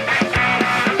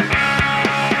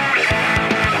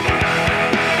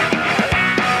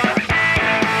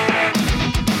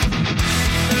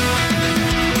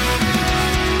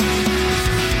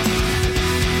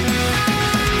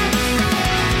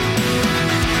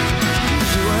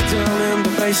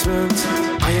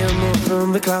 I am up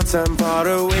on the clouds, I'm far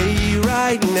away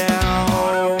right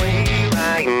now.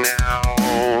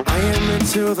 I am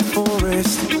into the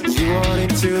forest, you are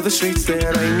into the streets,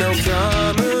 there ain't no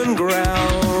common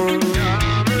ground.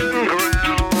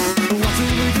 What do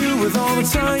we do with all the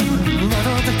time? Never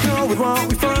let go with what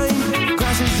we find.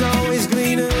 Grass is always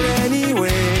greener anyway.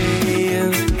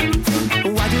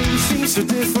 Why do we seem so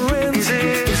different? Is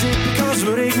it because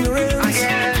we're ignorant?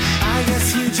 I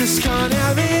guess you just can't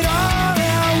have it all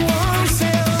at once. Lay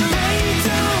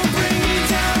down, bring me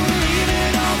down, leave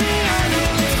it all behind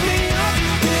and lift me up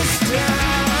this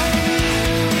time.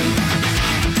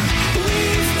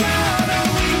 We've got all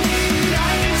we need.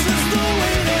 I am just the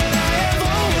way that I have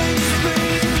always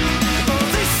been. But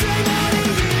they say money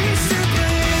used to be.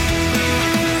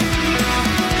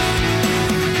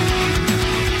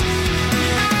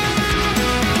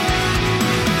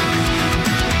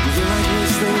 You like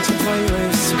listening to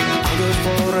playlists? I'll go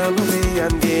for a movie,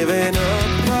 I'm giving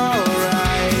up,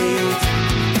 alright.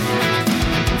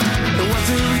 And what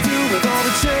do we do with all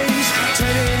the change?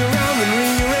 Turning around and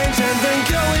rearrange and then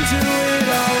go into it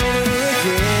all over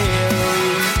again.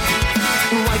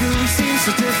 Why do we seem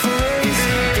so different?